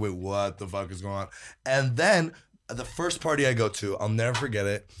intimidated. I was like, wait, what the fuck is going on? And then the first party I go to, I'll never forget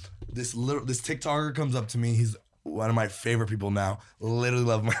it. This TikToker comes up to me. He's one of my favorite people now. Literally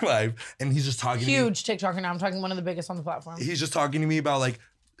love my life. And he's just talking to me. Huge TikToker now. I'm talking one of the biggest on the platform. He's just talking to me about like,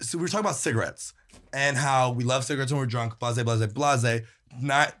 so we were talking about cigarettes and how we love cigarettes when we're drunk, blase, blase, blase.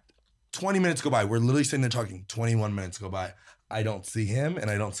 Not 20 minutes go by. We're literally sitting there talking. 21 minutes go by. I don't see him and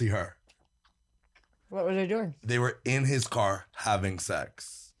I don't see her. What were they doing? They were in his car having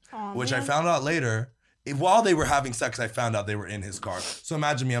sex, which I found out later. While they were having sex, I found out they were in his car. So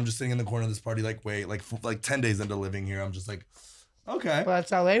imagine me, I'm just sitting in the corner of this party, like, wait, like 10 days into living here. I'm just like, okay. Well,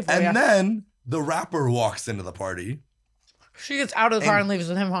 that's LA for And then the rapper walks into the party. She gets out of the car and leaves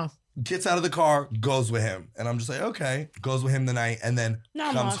with him, huh? Gets out of the car, goes with him. And I'm just like, okay. Goes with him the night and then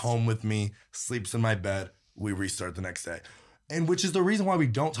comes home with me, sleeps in my bed. We restart the next day. And which is the reason why we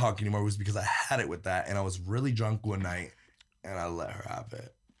don't talk anymore was because I had it with that. And I was really drunk one night and I let her have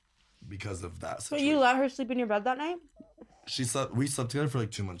it because of that situation. But you let her sleep in your bed that night? We slept together for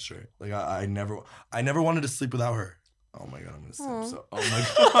like 2 months straight. Like I never wanted to sleep without her. Oh my God, I'm gonna sleep so. Oh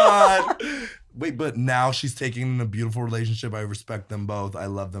my God. Wait, but now she's taking a beautiful relationship. I respect them both. I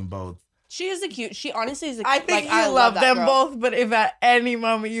love them both. She is the cute. She honestly is the I think you love them both, but if at any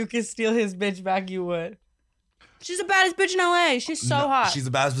moment you could steal his bitch back, you would. She's the baddest bitch in LA. She's so hot. She's the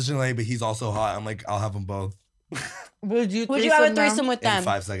baddest bitch in LA, but he's also hot. I'm like, I'll have them both. Would you have a threesome with them? In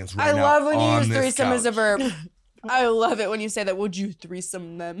 5 seconds right I now. love when you use this threesome couch. as a verb. I love it when you say that. Would you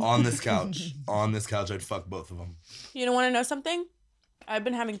threesome them? On this couch. On this couch, I'd fuck both of them. You don't want to know something? I've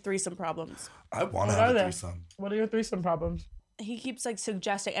been having threesome problems. I want to have a threesome. What are your threesome problems? He keeps like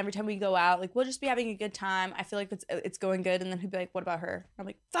suggesting every time we go out, like we'll just be having a good time. I feel like it's going good, and then he'd be like, "What about her?" I'm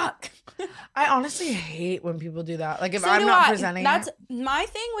like, "Fuck." I honestly hate when people do that. Like if I'm not presenting, that's my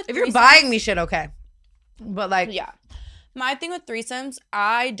thing with. If you're buying me shit, okay, but like, yeah, my thing with threesomes,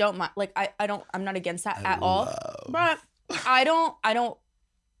 I don't mind. Like I'm not against that at all. But I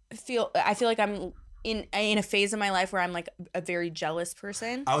feel like I'm in a phase of my life where I'm like a very jealous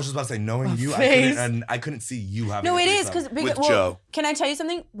person. I was just about to say, knowing you, I couldn't see you having. No, a it is threesome because with Joe. Can I tell you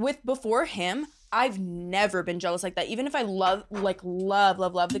something? Before him, I've never been jealous like that. Even if I love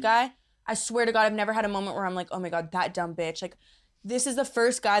the guy, I swear to God, I've never had a moment where I'm like, oh my God, that dumb bitch. Like, this is the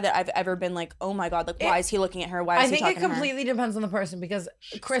first guy that I've ever been like, oh my God, like, why is he looking at her? Why is he talking to her? I think it completely depends on the person because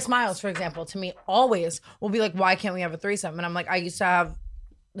Chris Miles, for example, to me always will be like, why can't we have a threesome? And I'm like, I used to have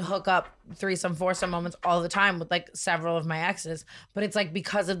hook up threesome, foursome moments all the time with like several of my exes, but it's like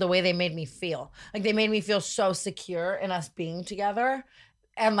because of the way they made me feel. Like they made me feel so secure in us being together.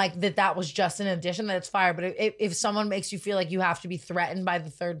 And like that was just an addition that it's fire. But if someone makes you feel like you have to be threatened by the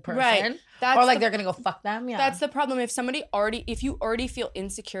third person, Right. or like they're gonna go fuck them, That's the problem. If you already feel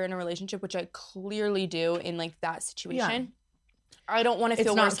insecure in a relationship, which I clearly do in like that situation, I don't want to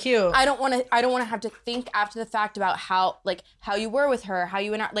feel It's not worse. cute. I don't want to have to think after the fact about how you were with her, how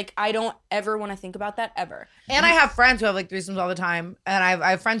you interact. Like I don't ever want to think about that ever. And I have friends who have like threesomes all the time, and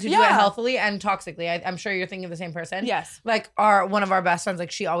I have friends who do it healthily and toxically. I'm sure you're thinking of the same person. Yes. Like one of our best friends,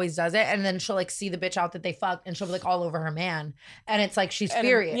 like she always does it, and then she'll like see the bitch out that they fucked, and she'll be like all over her man, and it's like she's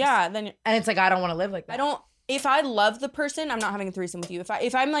furious. Yeah. And it's like I don't want to live like that. If I love the person, I'm not having a threesome with you.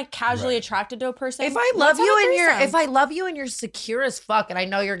 If I'm like casually attracted to a person, If I love you and if I love you and you're secure as fuck, and I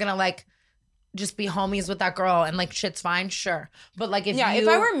know you're gonna like just be homies with that girl and like shit's fine, sure. But like if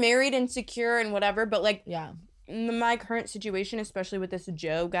I were married and secure and whatever, but like yeah, in my current situation, especially with this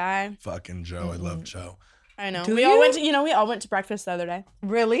Joe guy. Fucking Joe. I love Joe. I know. Do we all went to breakfast the other day.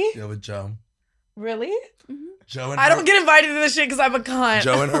 really, Yeah, with Joe. really. Joe and I her, don't get invited to this shit because I'm a cunt.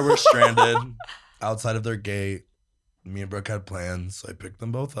 Joe and her were stranded outside of their gate. Me and Brooke had plans, so I picked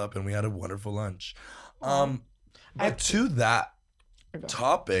them both up and we had a wonderful lunch. But to that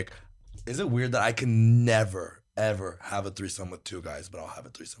topic, is it weird that I can never, ever have a threesome with two guys, but I'll have a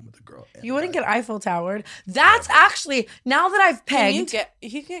threesome with a girl? You wouldn't get Eiffel Towered. That's actually, now that I've pegged,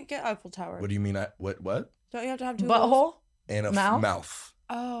 You can't get Eiffel Tower. What do you mean? What? Don't you have to have two holes? butthole. And a Mouth? mouth.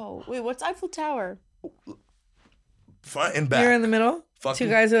 Oh, wait, what's Eiffel Tower? Front and back. You're in the middle. Fucking-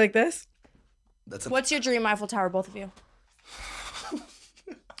 Two guys are like this. That's What's your dream Eiffel Tower, both of you?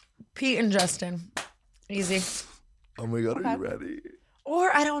 Pete and Justin. Easy. Oh my God, are you ready?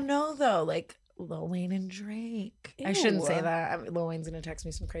 Or I don't know though, like Lil Wayne and Drake. I shouldn't say Ew. that. I mean, Lil Wayne's gonna text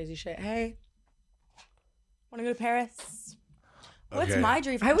me some crazy shit. Hey, Want to go to Paris? What's Okay. my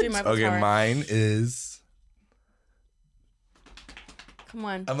dream? I would- dream Eiffel Okay, Tower? mine is. Come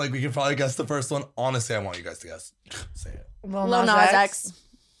on. I'm like, we can probably guess the first one. Honestly, I want you guys to guess. Say it. Lil Lil Nas X.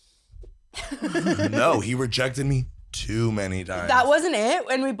 No, he rejected me too many times. That wasn't it,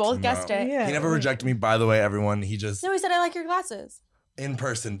 and we both guessed it. Yeah. He never rejected me, by the way, everyone. He just No, he said I like your glasses. in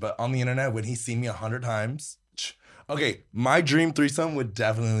person, but on the internet, when he's seen me 100 times. Okay, my dream threesome would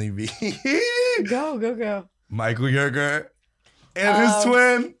definitely be Go. Michael Yerger and his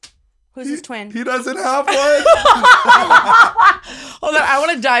twin. Who's his twin? He doesn't have one. Hold on, I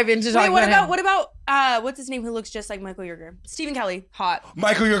want to dive into Wait, talking what about him. about what's his name who looks just like Michael Yerger? Stephen Kelly, hot.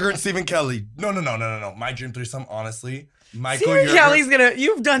 Michael Yerger and Stephen Kelly. No. My dream threesome, honestly. Michael Stephen Yerger. Kelly's gonna.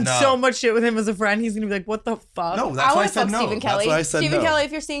 You've done No. so much shit with him as a friend. He's gonna be like, "What the fuck?" No, I that's why I want to said fuck no. Stephen Kelly. That's why I said Stephen no. Kelly,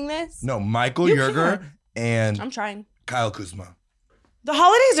 if you're seeing this, No, Michael You Yerger can. and I'm trying. Kyle Kuzma. The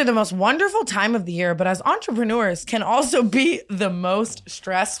holidays are the most wonderful time of the year, but as entrepreneurs can also be the most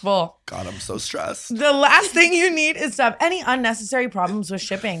stressful. God, I'm so stressed. The last thing you need is to have any unnecessary problems with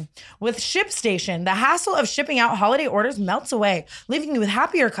shipping. With ShipStation, the hassle of shipping out holiday orders melts away, leaving you with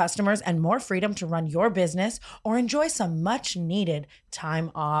happier customers and more freedom to run your business or enjoy some much needed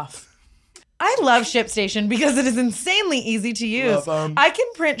time off. I love ShipStation because it is insanely easy to use. Love 'em. I can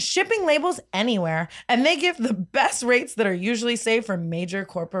print shipping labels anywhere, and they give the best rates that are usually saved for major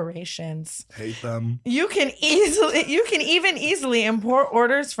corporations. Hate them. You can even easily import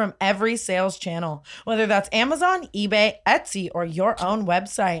orders from every sales channel, whether that's Amazon, eBay, Etsy, or your own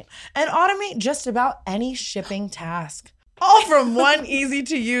website, and automate just about any shipping task. All from one easy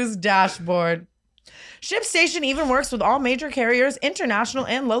to use dashboard. ShipStation even works with all major carriers, international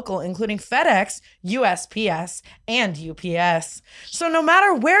and local, including FedEx, USPS, and UPS. So no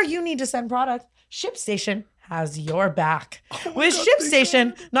matter where you need to send product, ShipStation has your back. With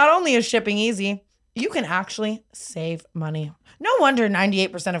ShipStation, not only is shipping easy, you can actually save money. No wonder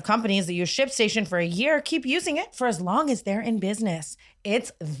 98% of companies that use ShipStation for a year keep using it for as long as they're in business.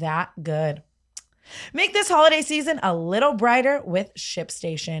 It's that good. Make this holiday season a little brighter with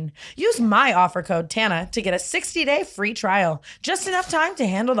ShipStation. Use my offer code TANA to get a 60-day free trial. Just enough time to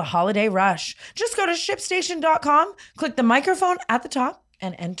handle the holiday rush. Just go to ShipStation.com, click the microphone at the top,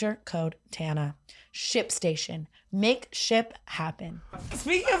 and enter code TANA. ShipStation. Make ship happen.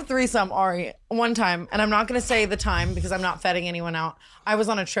 Speaking of threesome, Ari, one time, and I'm not going to say the time because I'm not fetting anyone out. I was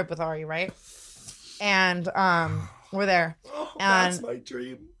on a trip with Ari, right? And we're there. And That's my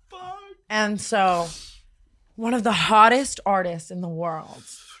dream. and so one of the hottest artists in the world,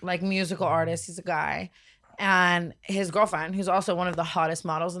 like musical artists, he's a guy, and his girlfriend, who's also one of the hottest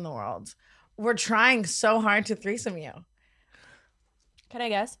models in the world, were trying so hard to threesome you. Can I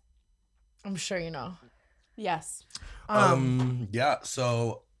guess? I'm sure you know. Yes. Yeah.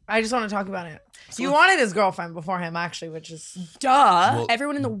 So I just want to talk about it. You wanted his girlfriend before him, actually, which is Duh. well,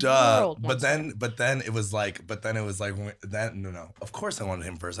 Everyone in the world. But then it was like no. Of course I wanted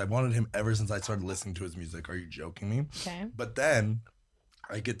him first. I wanted him ever since I started listening to his music. Are you joking me? okay. But then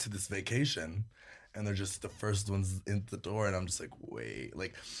I get to this vacation and they're just the first ones in the door and I'm just like, wait,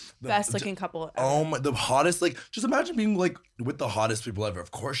 like Best looking couple ever. Oh my, the hottest, like just imagine being like with the hottest people ever.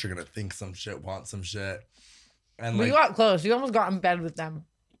 Of course you're gonna think some shit, want some shit. And We like got close. You almost got in bed with them.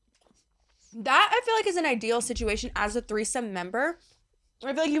 That I feel like is an ideal situation as a threesome member.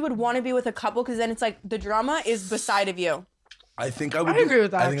 I feel like you would want to be with a couple because then it's like the drama is beside of you. I think I would agree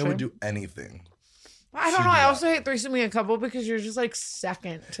with that, I think I would actually. do anything. I don't to know. do I that. also hate threesoming a couple because you're just like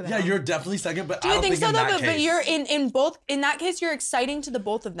second to them. Yeah, you're definitely second, but Do I you don't think so in though? that But case. you're in both. In that case, you're exciting to the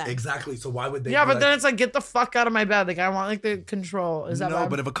both of them. Exactly. So why would they? Yeah, be but like, then it's like, get the fuck out of my bed. Like, I want like the control. Is that no? bad?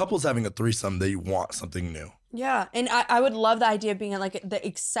 But if a couple's having a threesome, they want something new. Yeah, and I would love the idea of being like the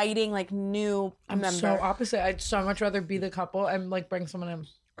exciting like new I'm member. so opposite. I'd so much rather be the couple and like bring someone in.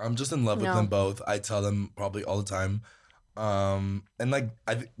 I'm just in love with No. them both. I tell them probably all the time, and like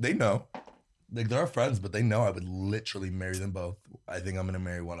they know, like they're our friends, but they know I would literally marry them both. I think I'm gonna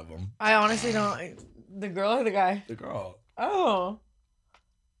marry one of them. I honestly don't. The girl or the guy? The girl. Oh,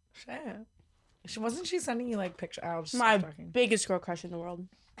 shit. Wasn't she sending you like pictures? I'll just My stop talking. biggest girl crush in the world.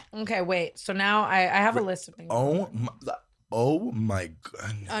 Okay, wait. So now I have a list of things. Oh my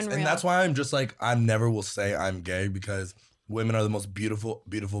goodness. Unreal. And that's why I'm just like, I never will say I'm gay because women are the most beautiful,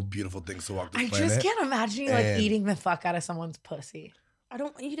 beautiful, beautiful things to walk this I planet. just can't imagine you like And- eating the fuck out of someone's pussy. I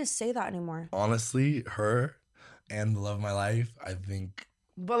don't want you to say that anymore. Honestly, her and the love of my life, I think.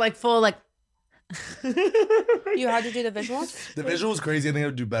 But like full like. You had to do the visuals? The visual was crazy. I think I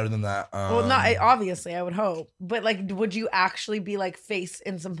would do better than that. Well, not obviously. I would hope, but like, would you actually be like face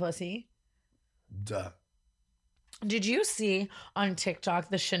in some pussy? Duh. Did you see on TikTok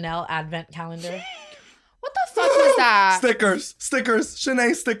the Chanel advent calendar? What the fuck was that? Stickers.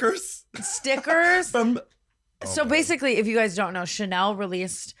 Shanae stickers. Stickers. From So basically, if you guys don't know, Chanel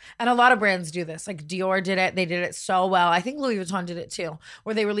released, and a lot of brands do this. Like Dior did it. They did it so well. I think Louis Vuitton did it too,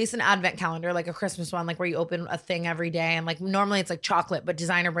 where they release an advent calendar, like a Christmas one, like where you open a thing every day. And like normally it's like chocolate, but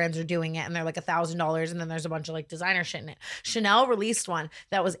designer brands are doing it and they're like $1,000. And then there's a bunch of like designer shit in it. Chanel released one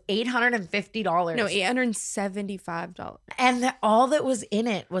that was $850. No, $875. And all that was in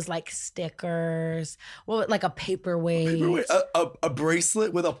it was like stickers, well, like a paperweight. a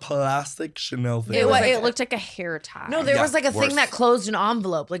bracelet with a plastic Chanel thing. It looked like a hair tie. No, there Yeah, was like a worse. thing that closed an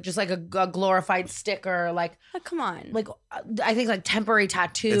envelope, like just like a glorified sticker, like come on. like I think like temporary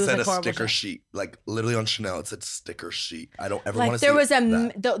tattoos. It said like a horrible sticker shit. sheet. Like literally on Chanel, it said sticker sheet. I don't ever Like want to there see was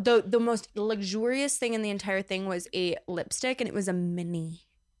that. the most luxurious thing in the entire thing was a lipstick, and it was a mini.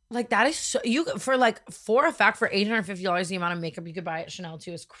 Like that is so you for like for a fact for $850 the amount of makeup you could buy at Chanel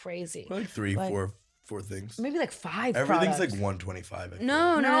too is crazy. Like three, Like, four things. maybe like 5. Everything's products. like 125. I feel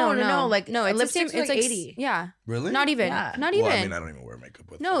No, like. no. Like no, it's the same. lipsticks are It's like like 80. Yeah, Really? not even. Yeah. Not even. Well, I mean, I don't even wear makeup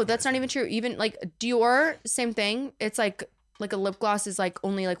with. No, that's not even true. Even like Dior, same thing. It's like a lip gloss is like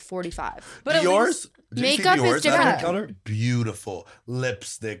only like 45. But at Dior's least makeup is Dior's different. advent calendar? Beautiful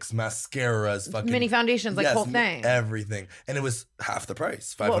lipsticks, mascaras, fucking mini foundations, like yes, whole thing. everything, and it was half the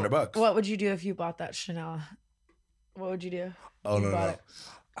price, $500. What would you do if you bought that Chanel? What would you do? Oh You no, bought no. it.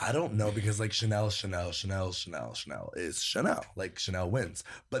 I don't know because like Chanel is Chanel. Like Chanel wins.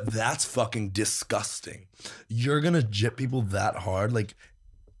 But that's fucking disgusting. You're gonna jip people that hard? Like,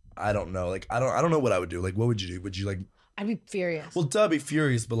 I don't know. Like, I don't know what I would do. Like, what would you do? Would you like I'd be furious. well, duh, be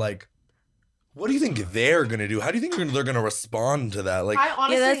furious, but like, what do you think they're gonna do? How do you think they're gonna respond to that? Like, I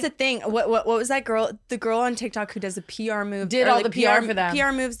honestly Yeah, that's the thing. What was that girl? The girl on TikTok who does the PR move Did or, all like, the PR for them.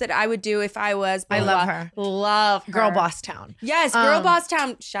 PR moves that I would do if I was. I blah, love blah, her. blah. Love her. Girl Boss Town. Yes, Girl Um, Boss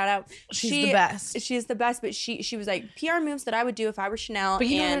Town. Shout out. She's the best. She's the best. But she was like PR moves that I would do if I were Chanel. But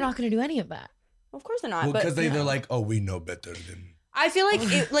you know and- they're not going to do any of that. Of course they're not. well, but because they're like, oh, we know better than. I feel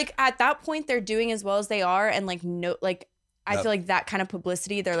like like at that point they're doing as well as they are, and like no, like I No. feel like that kind of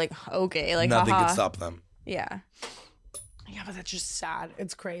publicity. They're like okay, like Nothing haha. could stop them. Yeah. Yeah, but that's just sad.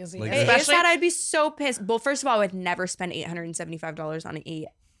 It's crazy. Like, It is Especially sad. I'd be so pissed. Well, first of all, I would never spend $875 on a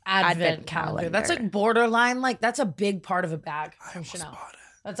advent calendar. That's like borderline. Like that's a big part of a bag from Chanel. Bought it.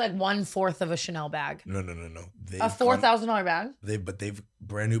 That's like 1/4 of a Chanel bag. No. A $4,000 bag. They've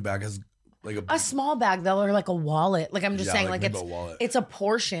brand new bag has like A small bag though, or like a wallet. Like I'm just Yeah, saying, like like maybe it's a wallet. it's a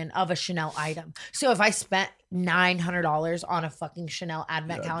portion of a Chanel item. So if I spent $900 on a fucking Chanel advent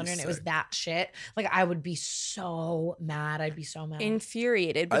Yeah, that'd be calendar and it was sick. that shit, like I would be so mad. I'd be so mad.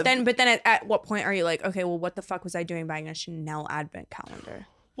 infuriated. But then at what point are you like, okay, well, what the fuck was I doing buying a Chanel advent calendar?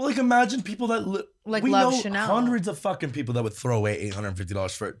 Well, like imagine people that Like, we love know Chanel. hundreds of fucking people that would throw away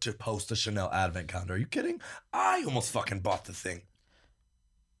 $850 to post a Chanel advent calendar. Are you kidding? I almost fucking bought the thing.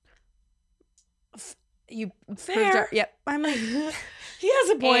 You Fair. Yep. I'm like, He has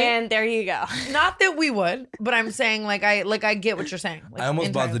a point. and there you go. Not that we would, but I'm saying I get what you're saying. Like, I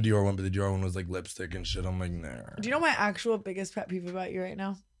almost bought the entirely. Dior one, but the Dior one was like lipstick and shit. I'm like, nah. Do you know my actual biggest pet peeve about you right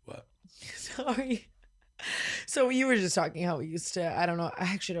now? What? Sorry. So you were just talking how we used to, I don't know, I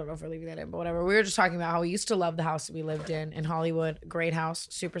actually don't know if we're leaving that in, but whatever. We were just talking about how we used to love the house that we lived in Hollywood. Great house,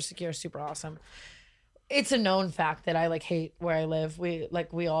 super secure, super awesome. It's a known fact that I like hate where I live. We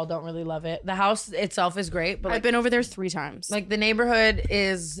all don't really love it. The house itself is great, but I've like, been over there 3 times. like the neighborhood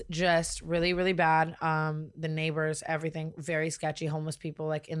is just really, really bad. The neighbors, everything, very sketchy, homeless people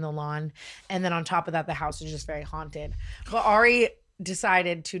like in the lawn. And then on top of that, the house is just very haunted. But Ari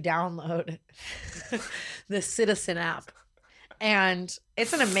decided to download the Citizen app. And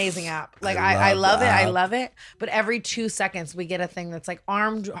it's an amazing app. Like I love it. I love it. But every 2 seconds we get a thing that's like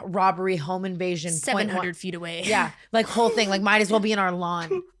armed robbery, home invasion, 700 feet away. Yeah, like whole thing. Like might as well be in our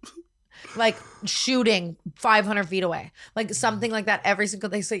lawn. Like shooting 500 feet away. Like something like that every single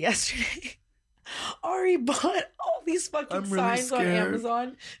day. So yesterday, Ari bought all these fucking I'm really signs on scared.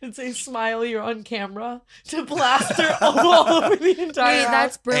 Amazon that say "Smile, you're on camera" to plaster all over the entire Wait, house.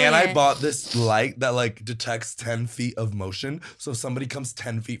 that's brilliant. And I bought this light that like detects 10 feet of motion. So if somebody comes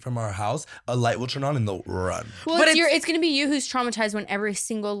 10 feet from our house, a light will turn on and they'll run. Well, But it's going to be you who's traumatized when every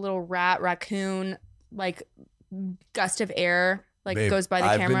single little raccoon, like gust of air, like Babe, goes by the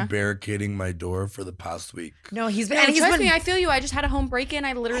I've camera. been barricading my door for the past week. No, he's been. No, and he's trust been. me, I feel you. I just had a home break-in.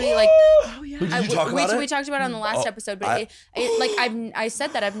 I literally like. Oh yeah. Did you talk we, about we it? talked about it on the last Oh, episode, but I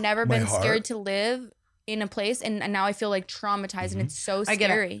said that I've never My been heart. scared to live in a place, and now I feel like traumatized, and it's so I get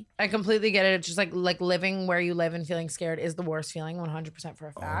scary. it. I completely get it. It's just like living where you live and feeling scared is the worst feeling, 100% for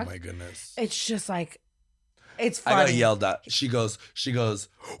a Oh fact. my goodness. It's just like, it's I funny. got yelled at. She goes,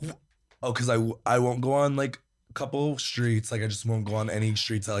 oh, because I won't go on like a couple streets. Like I just won't go on any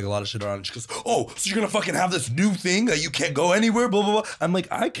streets that like a lot of shit are on. She goes, oh, so you're gonna fucking have this new thing that you can't go anywhere, blah, blah, blah. I'm like,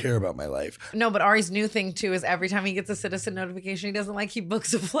 I care about my life. No, but Ari's new thing too is every time he gets a Citizen notification he doesn't like, he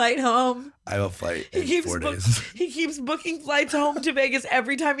books a flight home. I have a flight in He 4 days. he keeps booking flights home to Vegas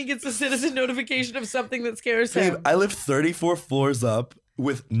every time he gets a Citizen notification of something that scares him. Babe, I live 34 floors up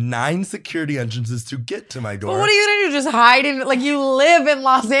with 9 security entrances to get to my door. But what are you gonna do? Just hide in? Like you live in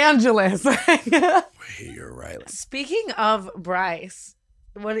Los Angeles. Hey, you're right. Speaking of Bryce,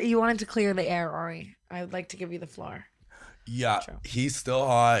 what you wanted to clear the air, Ari? I would like to give you the floor. Yeah, he's still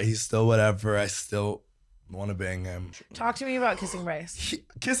hot. He's still whatever. I still want to bang him. Talk to me about kissing Bryce.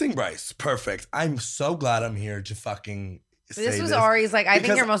 Kissing Bryce, perfect. I'm so glad I'm here to fucking say This was Ari's I think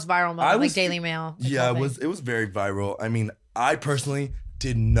because your most viral moment, I like was- Daily Mail. this Yeah, whole it thing. was very viral. I mean, I personally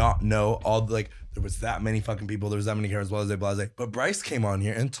did not know all the, like there was that many fucking people. There was that many Karens, blase. But Bryce came on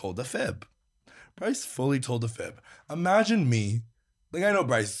here and told a fib. Bryce fully told a fib. Imagine me. Like I know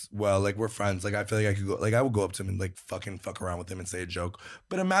Bryce well, like we're friends. Like I feel like I could go, like I would go up to him and like fucking fuck around with him and say a joke.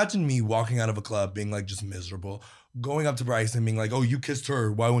 But imagine me walking out of a club being like just miserable, going up to Bryce and being like, "Oh, you kissed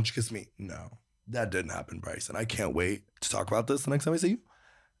her. Why won't you kiss me?" No, that didn't happen, Bryce. And I can't wait to talk about this the next time I see you.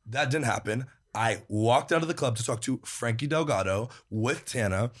 That didn't happen. I walked out of the club to talk to Frankie Delgado with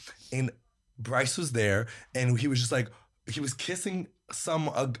Tana, and Bryce was there, and he was just like, he was kissing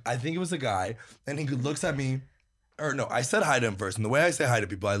I think it was a guy, and he looks at me, or no, I said hi to him first, and the way I say hi to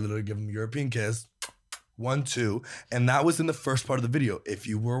people, I literally give him a European kiss, 1, 2, and that was in the first part of the video, if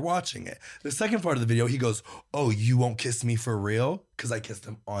you were watching it. The second part of the video, he goes, oh, you won't kiss me for real? Because I kissed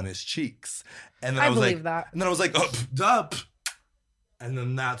him on his cheeks. And then I was believe like, that. And then I was like, up. And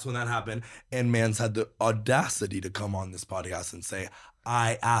then that's when that happened. And Mans had the audacity to come on this podcast and say,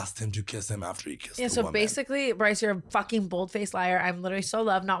 I asked him to kiss him after he kissed Yeah, the so woman. basically, Bryce, you're a fucking bold-faced liar. I'm literally so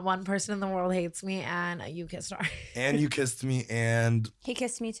loved. Not one person in the world hates me, and you kissed Ari. And you kissed me, and He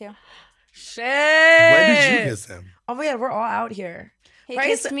kissed me too. Shit. when did you kiss him? Oh my God, we're all out here. He Bryce-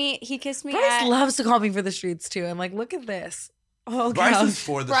 kissed me. He kissed me. Bryce at, loves to call me for the streets too. I'm like, look at this. Oh, Bryce God. is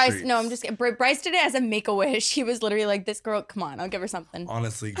for the Bryce. streets. No, I'm just kidding. Bryce did it as a make-a-wish. He was literally like, "This girl, come on, I'll give her something."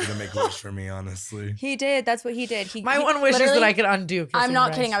 Honestly, gonna make a wish for me, honestly. He did. That's what he did. My he one wish is that literally- I could undo. I'm kissing not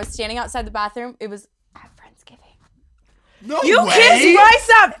Bryce. kidding. I was standing outside the bathroom. It was at Friendsgiving. No You way! kissed Bryce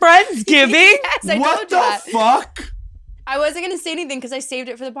at Friendsgiving? Yes, I What told the you that. fuck? I wasn't gonna say anything because I saved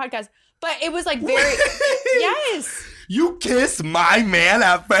it for the podcast. But it was like very yes. You kissed my man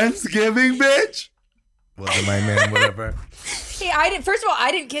at Thanksgiving, bitch? Wasn't my man, whatever. Hey, I didn't. First of all,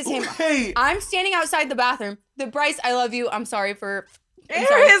 I didn't kiss him. Wait. I'm standing outside the bathroom. The Bryce, I love you. I'm sorry for I'm Air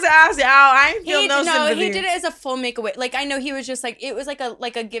sorry. his ass out. I ain't feel no sympathy. He did it as a full make away. Like I know he was just like it was like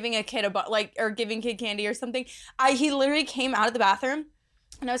a giving a kid or giving kid candy or something. He literally came out of the bathroom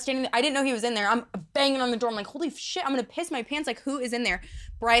and I was standing there. I didn't know he was in there. I'm banging on the door. I'm like, holy shit, I'm gonna piss my pants. Like, who is in there?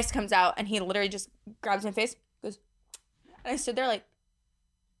 Bryce comes out and he literally just grabs my face, goes, and I stood there like,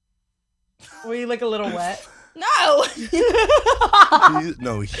 Were you like a little wet? no.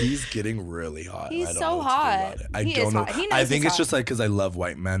 He's getting really hot. He's I don't so know what to do hot. about it. I He don't is know. hot. He knows I think he's it's just hot. like because I love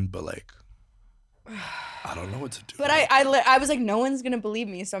white men, but like, I don't know what to do. But I was like, no one's gonna believe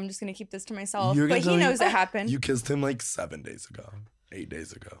me, so I'm just gonna keep this to myself. You're But gonna he tell knows it happened. You kissed him like 7 days ago, 8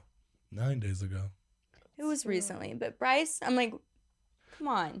 days ago, 9 days ago. It was recently. But Bryce, I'm like, come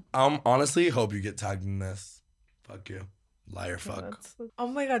on. Honestly, hope you get tagged in this. Fuck you, liar. Fuck. Oh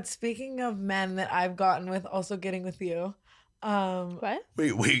my god! Speaking of men that I've gotten with, also getting with you. What?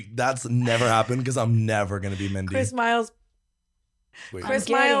 Wait, that's never happened because I'm never gonna be Mindy. Chris Miles. Wait, Chris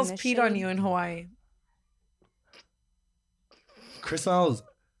getting Miles the peed on shade. you in Hawaii. Chris Miles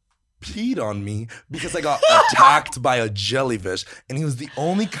peed on me because I got attacked by a jellyfish, and he was the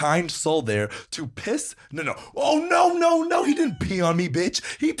only kind soul there to piss. No. Oh no! He didn't pee on me, bitch.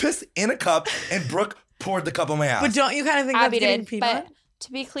 He pissed in a cup, and Brooke poured the cup on my ass. But don't you kind of think Abby that's getting did. peed But on?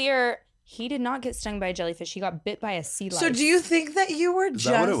 to be clear, he did not get stung by a jellyfish. He got bit by a sea lice. So do you think that you were Is just?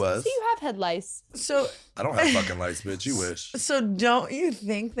 that what it was? So you have head lice. So I don't have fucking lice, bitch. You wish. so don't you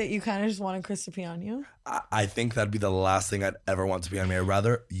think that you kind of just wanted Chris to pee on you? I think that'd be the last thing I'd ever want to be on me. I'd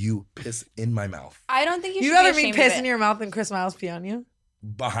rather you piss in my mouth I don't think you You'd should rather be me ashamed piss of in it. your mouth than Chris Miles pee on you?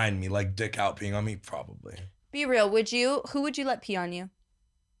 behind me, like dick out peeing on me, probably. Be real. Who would you let pee on you?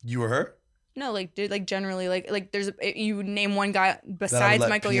 You or her? No, like dude, like generally, like there's you would name one guy That I would besides let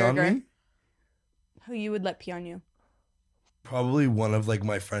Michael pee on Yerger me? who you would let pee on you. Probably one of like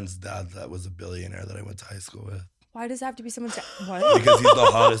my friend's dad that was a billionaire that I went to high school with. Why does it have to be someone's what? Because he's the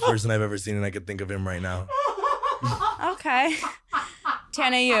hottest person I've ever seen, and I could think of him right now. Okay,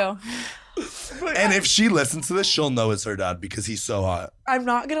 Tana, you. And if she listens to this, she'll know it's her dad because he's so hot. I'm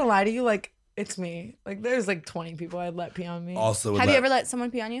not gonna lie to you, like it's me. Like there's like 20 people I'd let pee on me. Also, would Have you ever let someone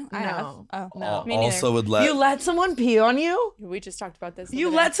pee on you? I have. No. Oh No. me neither. also would let You let someone pee on you? We just talked about this. the You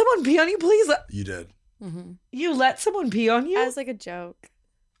other let day. someone pee on you? Please. you did You let someone pee on you? as like a joke.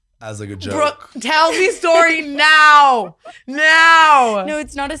 as like a joke. Brooke, tell the story now. Now. No,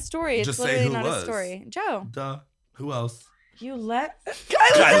 it's not a story. It's Just say literally who not was. a story. Joe. Duh. Who else? You let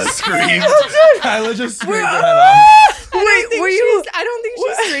Kyla screamed. Kyla just screamed her head off. Wait, were you? I don't think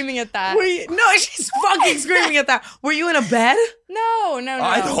she's screaming at that. Were you? No, she's fucking screaming at that. Were you in a bed? No.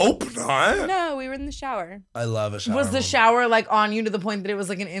 I'd hope not. No, we were in the shower. I love a shower. Was the moment. shower like on you to the point that it was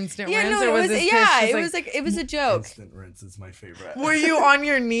like an instant Yeah, rinse, no, or it was was. this piss Yeah, just, it was like it was a joke. Instant rinse is my favorite. Were you on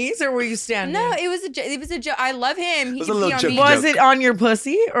your knees or were you standing? No, it was a joke. I love him. He was can a little pee on joke. me. Was it on your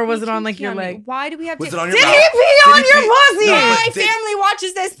pussy or was He it on can like pee your on me. leg? Why do we have Was to? it on your Did mouth? he pee on your pussy? No, My but did- family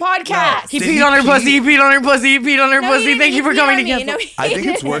watches this podcast. He Did peed he on her pee? pussy. He peed on her pussy. He peed on her No, pussy. he Thank you for didn't coming pee on to me. cancel. No, he I think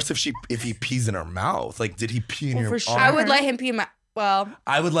it's didn't. worse if he pees in her mouth. Like, did he pee in Oh, your? for sure. I would let him pee in my. Well,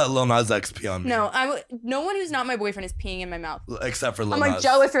 I would let Lil Nas X pee on me. no, I would. No one who's not my boyfriend is peeing in my mouth. Except for Lil I'm Nas. like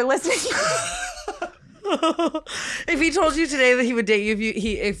Joe, if you're listening. If he told you today that he would date you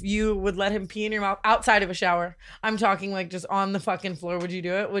if you would let him pee in your mouth outside of a shower, I'm talking like just on the fucking floor, would you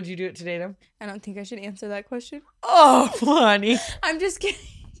do it? Would you do it to date him? I don't think I should answer that question. Oh, honey. I'm just kidding.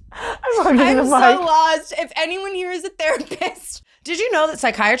 I'm I'm so lost. If anyone here is a therapist, Did you know that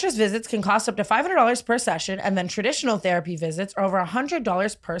psychiatrist visits can cost up to $500 per session, and then traditional therapy visits are over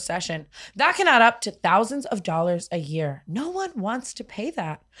 $100 per session? That can add up to thousands of dollars a year. No one wants to pay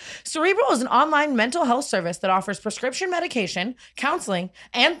that. Cerebral is an online mental health service that offers prescription medication, counseling,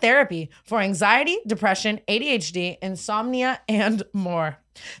 and therapy for anxiety, depression, ADHD, insomnia, and more.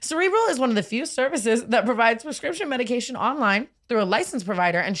 Cerebral is one of the few services that provides prescription medication online through a licensed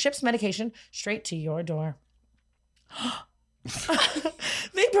provider and ships medication straight to your door.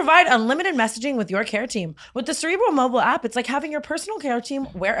 They provide unlimited messaging with your care team. With the Cerebral mobile app, it's like having your personal care team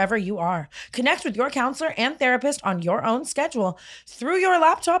wherever you are. Connect with your counselor and therapist on your own schedule through your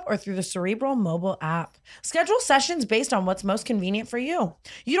laptop or through the Cerebral mobile app. Schedule sessions based on what's most convenient for you.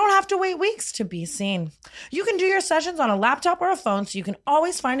 You don't have to wait weeks to be seen. You can do your sessions on a laptop or a phone, so you can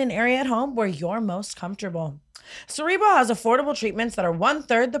always find an area at home where you're most comfortable. Cerebral has affordable treatments that are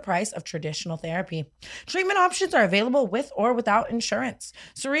 1/3 the price of traditional therapy. Treatment options are available with or without insurance.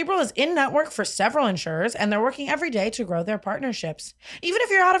 Cerebral is in-network for several insurers, and they're working every day to grow their partnerships. Even if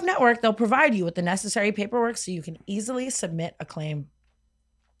you're out of network, they'll provide you with the necessary paperwork so you can easily submit a claim.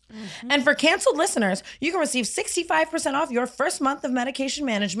 And for canceled listeners, you can receive 65% off your first month of medication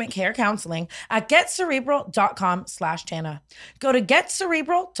management care counseling at getcerebral.com/Tana. Go to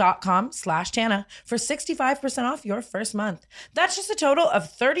getcerebral.com/Tana for 65% off your first month. That's just a total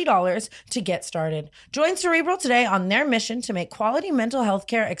of $30 to get started. Join Cerebral today on their mission to make quality mental health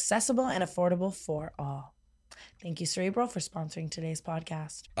care accessible and affordable for all. Thank you, Cerebral, for sponsoring today's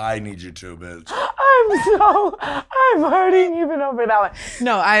podcast. I need you to, bitch. I'm hurting even over that one.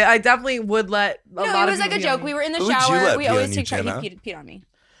 No, I definitely would let a lot No, it of was like a people pee on joke. me. We were in the Who would you shower. let We pee on always you, take shots. Jenna? He peed on me.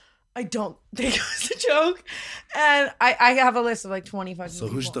 I don't think it was a joke. And I have a list of like 20 fucking So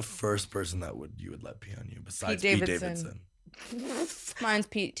who's people. the first person that you would let pee on you besides Pete Pete Davidson. Davidson? Mine's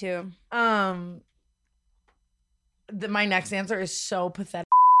Pete too. My next answer is so pathetic.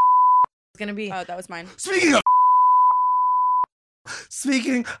 It's gonna be Oh, that was mine.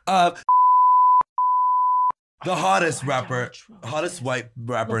 Speaking of the hottest rapper, hottest white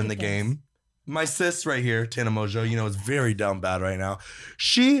rapper in the game, my sis right here, Tana Mojo, you know, is very down bad right now.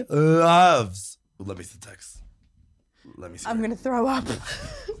 She loves. Let me see the text. Let me see. I'm gonna throw up.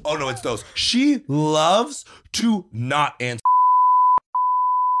 Oh no, it's those. She loves to not answer.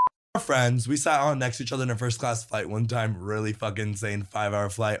 Our friends, we sat on next to each other in a first class flight one time. Really fucking insane 5-hour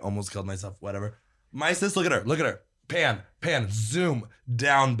flight. Almost killed myself. Whatever. My sis, look at her. Look at her. Pan, zoom,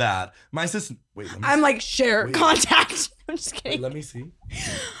 down bad. My sis, wait, let me I'm see. like, share Wait. contact. I'm just Wait, kidding. let me see.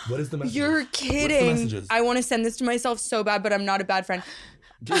 What is the message? You're What's the kidding. messages? I want to send this to myself so bad, but I'm not a bad friend.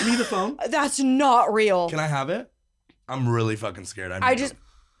 Give me the phone. That's not real. Can I have it? I'm really fucking scared. I don't think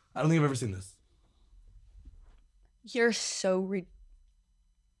I've ever seen this. You're so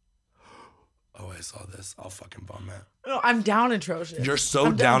Oh, I saw this. I'll fucking vomit. No, I'm down atrocious. You're so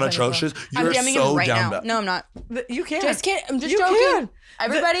I'm down done atrocious. I'm You're DMing so him right down now. bad. No, I'm not. You can't. Just kidding. I'm just You joking. can.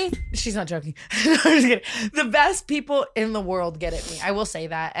 Everybody. She's not joking. I'm just kidding. The best people in the world get at me. I will say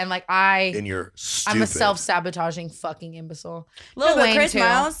that. And like And you're stupid. I'm a self-sabotaging fucking imbecile. No, Lil but Wayne Chris too.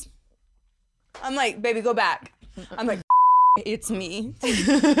 Miles. I'm like, baby, go back. I'm like, it's me.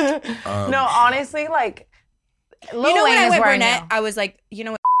 No, honestly, like Lil you know Wayne when I is went where brunette, I I was like, you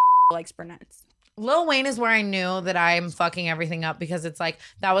know what likes brunettes. Lil Wayne is where I knew that I'm fucking everything up because it's like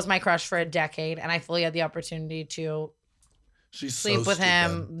that was my crush for a decade, and I fully had the opportunity to She's sleep so with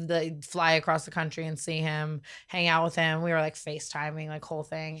stupid. him, fly across the country and see him, hang out with him. We were like FaceTiming, like whole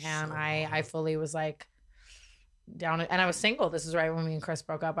thing, and I fully was like down. And I was single. This is right when me and Chris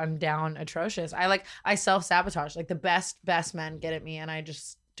broke up. I'm down atrocious. I self-sabotage. Like the best men get at me, and I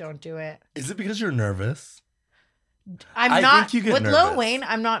just don't do it. Is it because you're nervous? I'm not think you get with nervous. Lil Wayne.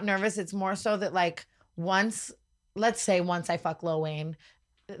 I'm not nervous. It's more so that like once I fuck Lil Wayne,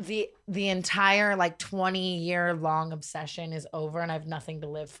 the entire like 20-year long obsession is over, and I have nothing to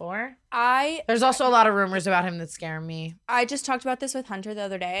live for. There's also a lot of rumors about him that scare me. I just talked about this with Hunter the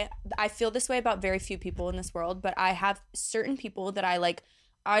other day. I feel this way about very few people in this world, but I have certain people that I like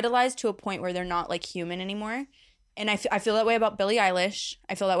idolize to a point where they're not like human anymore. And I feel that way about Billie Eilish.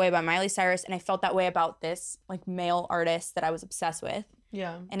 I feel that way about Miley Cyrus. And I felt that way about this like male artist that I was obsessed with.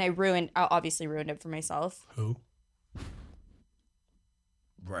 Yeah. And I obviously ruined it for myself. Who?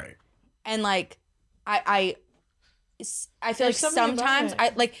 Right. And like, I feel There's like something about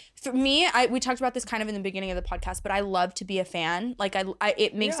sometimes it. for me, we talked about this kind of in the beginning of the podcast, but I love to be a fan. Like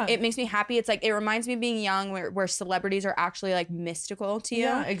it makes me happy. It's like, it reminds me of being young where celebrities are actually like mystical to you.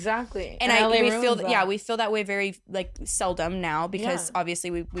 Yeah, exactly. And LA we ruins feel that. we feel that way very like seldom now because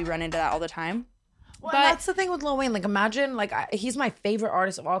obviously we run into that all the time. Well, But and that's the thing with Lil Wayne. Like, imagine, like, he's my favorite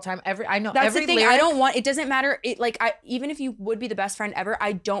artist of all time. that's every the thing. lyric, I don't want. It doesn't matter. Even if you would be the best friend ever,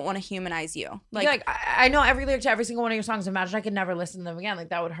 I don't want to humanize you. Like I know every lyric to every single one of your songs. Imagine I could never listen to them again. Like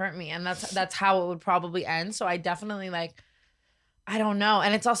that would hurt me, and that's how it would probably end. So I definitely I don't know.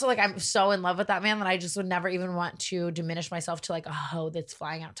 And it's also like I'm so in love with that man that I just would never even want to diminish myself to like a hoe that's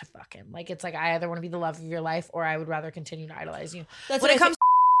flying out to fuck him. Like it's like I either want to be the love of your life or I would rather continue to idolize you. That's when what it comes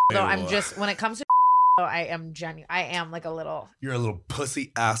to though, Ew. when it comes to I am genuine. I am like a little. You're a little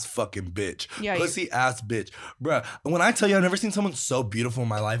pussy ass fucking bitch. Yeah, pussy ass bitch. Bruh, when I tell you I've never seen someone so beautiful in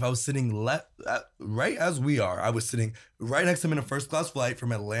my life, I was sitting right as we are. I was sitting right next to him in a first class flight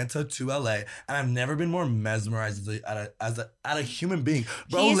from Atlanta to LA, and I've never been more mesmerized as a human being.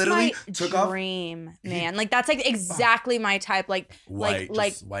 Bro, he's literally my took off dream man. Like that's like exactly my type. Like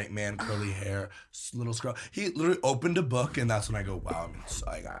just white man, curly hair, little scrub. He literally opened a book, and that's when I go, wow.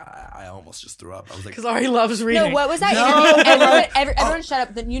 I almost just threw up. I was like, Because Ari loves reading. No, what was that interview? Everyone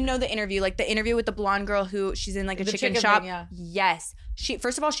shut up. You know the interview, like the interview with the blonde girl who she's in like a The chicken chicken shop. thing, yeah. Yes.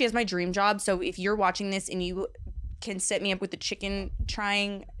 First of all, she has my dream job. So if you're watching this and you can set me up with the chicken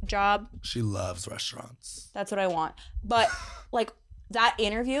trying job, she loves restaurants. that's what I want. But like that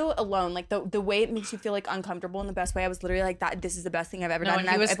interview alone, like the way it makes you feel like uncomfortable in the best way. I was literally like, this is the best thing I've ever done. And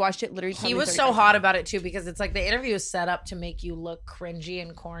I've watched it literally. He was so hot about it too, because it's like the interview is set up to make you look cringy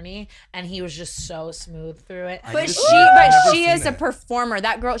and corny, and he was just so smooth through it. But she is a performer.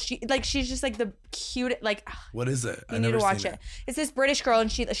 That girl, she's just like the cute, like. What is it? You need to watch it. It's this British girl,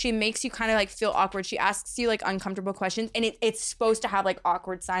 and she makes you kind of like feel awkward. She asks you like uncomfortable questions, and it's supposed to have like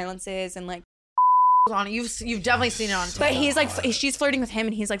awkward silences and like. On it. You've definitely seen it on TikTok. But he's like, she's flirting with him,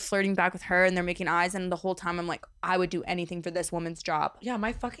 and he's like flirting back with her, and they're making eyes, and the whole time I'm like, I would do anything for this woman's job. Yeah,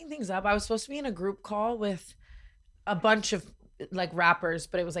 my fucking thing's up. I was supposed to be in a group call with a bunch of like rappers,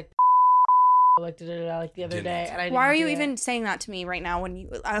 but it was like like the other day, and I didn't. Why are you do even saying that to me right now? When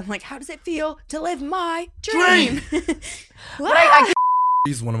I'm like, how does it feel to live my dream? But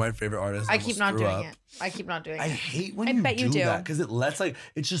He's one of my favorite artists. I keep not doing it. I keep not doing it. I hate when you do that because it lets like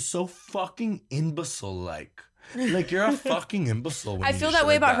it's just so fucking imbecile like. Like you're a fucking imbecile. When I you feel do that shit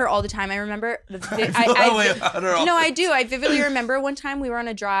way like about that. her all the time. I remember. I do. I vividly remember one time we were on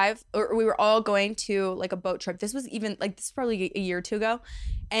a drive, or we were all going to like a boat trip. This was even like this is probably a year or two ago,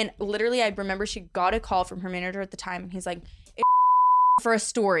 and literally I remember she got a call from her manager at the time, and he's like, for a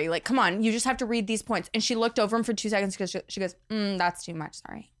story, like come on, you just have to read these points. And she looked over him for 2 seconds because she goes, that's too much.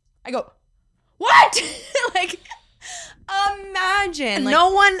 Sorry. I go, what? Like. Imagine. Like,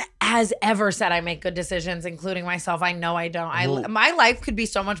 no one has ever said I make good decisions, including myself. I know I don't. My life could be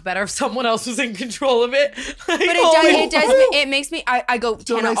so much better if someone else was in control of it. Like, but it makes me. I go,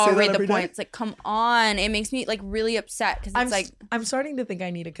 Tana, I'll read the points. Like, come on. It makes me like really upset because it's I'm starting to think I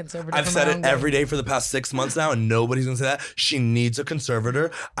need a conservator. I've said it every day for the past 6 months now, and nobody's gonna say that. She needs a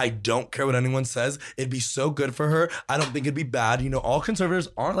conservator. I don't care what anyone says. It'd be so good for her. I don't think it'd be bad. You know, all conservators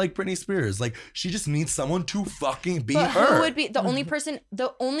aren't like Britney Spears. Like, she just needs someone to fucking be her. Who would be the only person?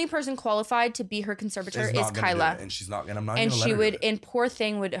 The only person qualified to be her conservator is Kyla, and she's not gonna. I'm not and gonna she let would. her And poor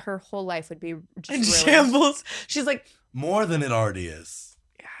thing would. Her whole life would be just in shambles. She's like more than it already is.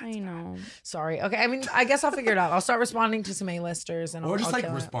 Yeah, I know. Sorry. Okay. I mean, I guess I'll figure it out. I'll start responding to some A-listers, and or just I'll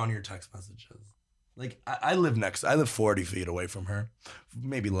like respond to your text messages. Like I live 40 feet away from her,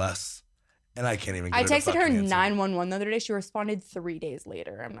 maybe less. And I can't even get I texted her 911 the other day. She responded 3 days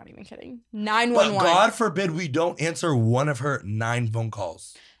later. I'm not even kidding. 911. But God forbid we don't answer one of her 9 phone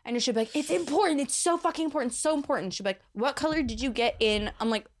calls. And she'll be like, it's important. It's so fucking important. So important. She'll be like, what color did you get in? I'm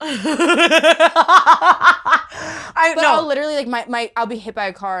like, I'll literally like I'll be hit by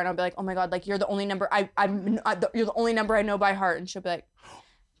a car and I'll be like, oh my God, like you're the only number you're the only number I know by heart. And she'll be like,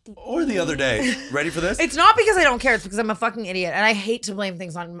 or the other day, ready for this? It's not because I don't care. It's because I'm a fucking idiot. And I hate to blame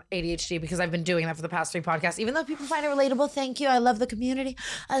things on ADHD because I've been doing that for the past 3 podcasts. Even though people find it relatable, thank you. I love the community.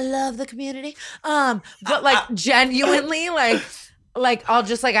 But like genuinely, like I'll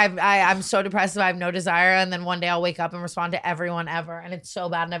just like I'm so depressed that I have no desire. And then one day I'll wake up and respond to everyone ever. And it's so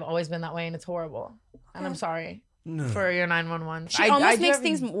bad. And I've always been that way. And it's horrible. And I'm sorry. No. For your 911. She almost makes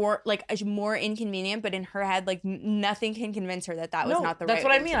things more inconvenient, but in her head, like nothing can convince her that was not the right. That's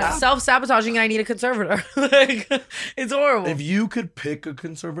what I mean. I'm self-sabotaging and I need a conservator. Like, it's horrible. If you could pick a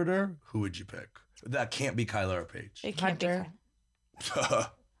conservator, who would you pick? That can't be Kyla or Paige. It can't be.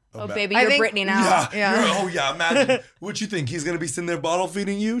 Oh, baby, you're Britney now. Yeah. Imagine. What you think? He's going to be sitting there bottle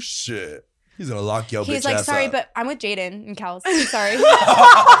feeding you? Shit. He's going to lock your bitch ass up. He's like, sorry, but I'm with Jaden and Kels. Sorry.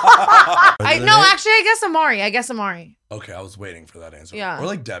 I guess Amari. Okay, I was waiting for that answer. Yeah. Or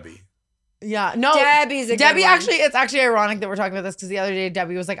like Debbie. Yeah, no. Debbie, it's actually ironic that we're talking about this because the other day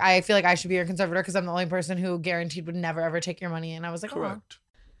Debbie was like, I feel like I should be your conservator because I'm the only person who guaranteed would never ever take your money. And I was like, correct.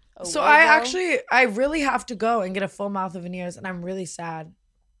 Oh. So I really have to go and get a full mouth of veneers, and I'm really sad.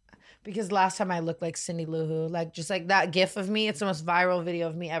 Because last time I looked like Cindy Lou Who, like just like that gif of me. It's the most viral video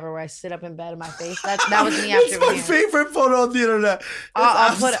of me ever, where I sit up in bed in my face. That was me after. It's my favorite photo on the internet.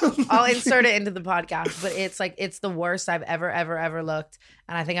 I'll insert it into the podcast. But it's the worst I've ever looked,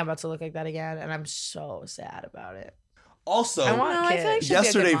 and I think I'm about to look like that again, and I'm so sad about it. Also,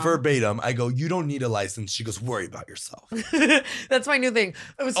 yesterday verbatim, I go, you don't need a license. She goes, worry about yourself. That's my new thing.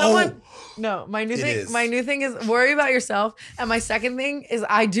 My new thing is worry about yourself. And my second thing is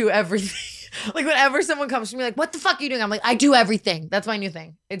I do everything. Like whenever someone comes to me like, what the fuck are you doing? I'm like, I do everything. That's my new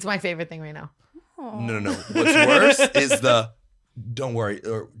thing. It's my favorite thing right now. No. What's worse is the don't worry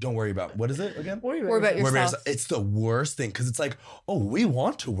about, what is it again? Worry about yourself. It's the worst thing because it's like, oh, we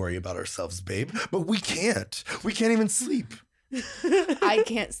want to worry about ourselves, babe, but we can't. We can't even sleep. I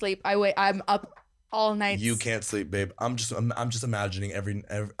can't sleep. I'm up all nights. You can't sleep, babe. I'm just imagining every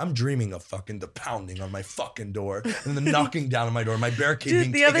I'm dreaming of fucking the pounding on my fucking door and the knocking down on my door, my barricade being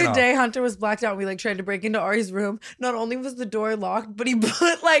Dude, the taken other off. day, Hunter was blacked out. We like tried to break into Ari's room. Not only was the door locked, but he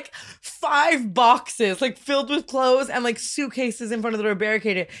put like 5 boxes like filled with clothes and like suitcases in front of the door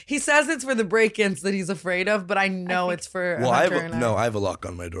barricaded. He says it's for the break-ins that he's afraid of, but I know it's for Well, Hunter I have a lock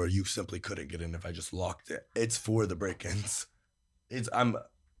on my door. You simply couldn't get in if I just locked it. It's for the break-ins.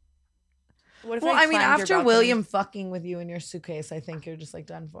 What if Well, I mean, climbed your after balcony? William fucking with you in your suitcase, I think you're just like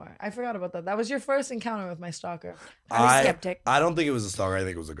done for. I forgot about that. That was your first encounter with my stalker. I'm a skeptic. I don't think it was a stalker. I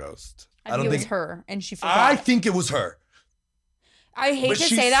think it was a ghost. I think it was her, and she forgot. I think it was her. I hate But to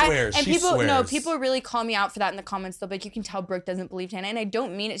she say that, swears, and she swears. people really call me out for that in the comments. They'll be like, "You can tell Brooke doesn't believe Tana," and I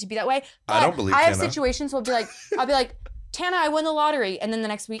don't mean it to be that way. But I don't believe I have Tana. situations where I'll be like, Tana, I won the lottery, and then the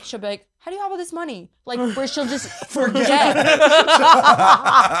next week she'll be like, "How do you have all this money?" Like, where she'll just forget. But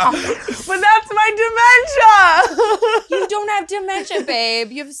that's my dementia. You don't have dementia,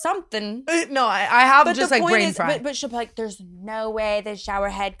 babe. You have something. No, I have But just the like point brain is, fry. but she'll be like, "There's no way the shower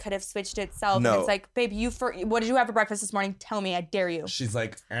head could have switched itself." No. And it's like, babe, what did you have for breakfast this morning? Tell me, I dare you. She's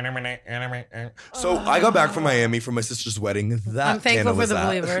like, so I got back from Miami for my sister's wedding. That I'm thankful Tana for was the at.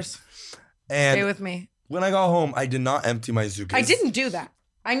 believers. And Stay with me. when I got home, I did not empty my suitcase. I didn't do that.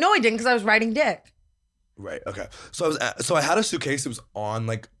 I know I didn't because I was riding dick. Right. Okay. So I had a suitcase. It was on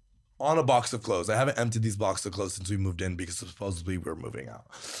a box of clothes. I haven't emptied these boxes of clothes since we moved in because supposedly we're moving out.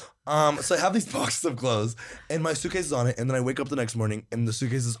 So I have these boxes of clothes and my suitcase is on it. And then I wake up the next morning and the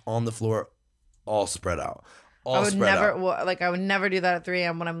suitcase is on the floor, all spread out. I would never do that at 3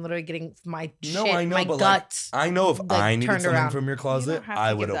 a.m. when I'm literally getting my my guts. I know if I needed turned something around. from your closet, have to I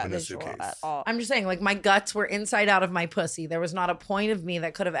give would that open a visual suitcase. at all. I'm just saying, like, my guts were inside out of my pussy. There was not a point of me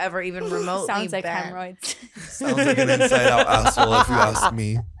that could have ever even remotely Sounds like been. hemorrhoids. Sounds like an inside out asshole if you ask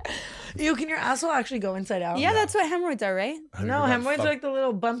me. Can your asshole actually go inside out? Yeah, that's what hemorrhoids are, right? No, hemorrhoids are like the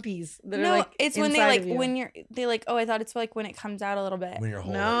little bumpies that are No, like it's when they inside like of you. oh, I thought it's like when it comes out a little bit. When you're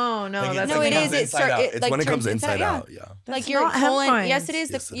holding No, Like, that's No, like it comes is. It inside start- out. it, It's like, when it comes turns inside out. Yeah. Like That's your not colon. hemorrhoids. Yes, it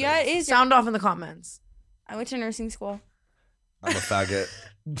is. Yes, it It is. is. Sound off in the comments. I went to nursing school. I'm a faggot.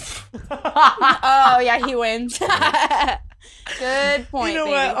 Oh yeah, he wins. Good point. You know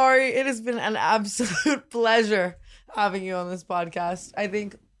baby. what, Ari? It has been an absolute pleasure having you on this podcast. I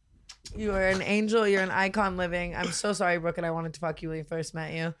think you are an angel. You're an icon living. I'm so sorry, Brooke, and I wanted to fuck you when we first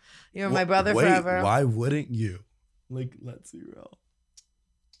met you. You're my brother Wait, forever. Why wouldn't you? Like, let's be real.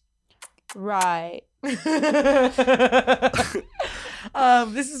 Right.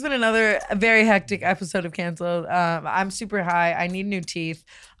 This has been another very hectic episode of Canceled. I'm super high. I need new teeth.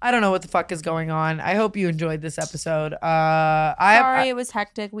 I don't know what the fuck is going on. I hope you enjoyed this episode. Sorry, it was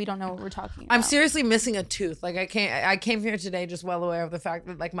hectic. We don't know what we're talking about. I'm seriously missing a tooth. Like I came here today just well aware of the fact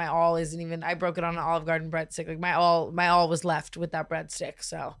that like my all isn't even. I broke it on an Olive Garden breadstick. Like my all was left with that breadstick.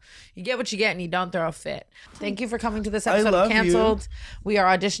 So you get what you get and you don't throw a fit. Thank you for coming to this episode love of Canceled. We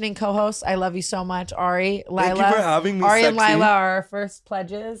are auditioning co-hosts. I love you so much, Ari, Lila. Thank you for having me, Ari and sexy. Lila are our first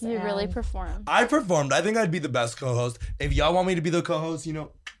pledges. You really and- performed. I performed. I think I'd be the best co-host. If y'all want me to be the co-host,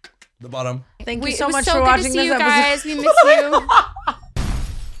 the bottom. Thank you It so was much so for good watching to see this you episode. guys. We miss you.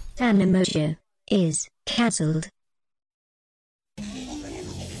 Tana Moshe is cancelled. A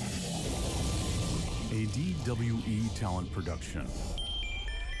DWE talent production.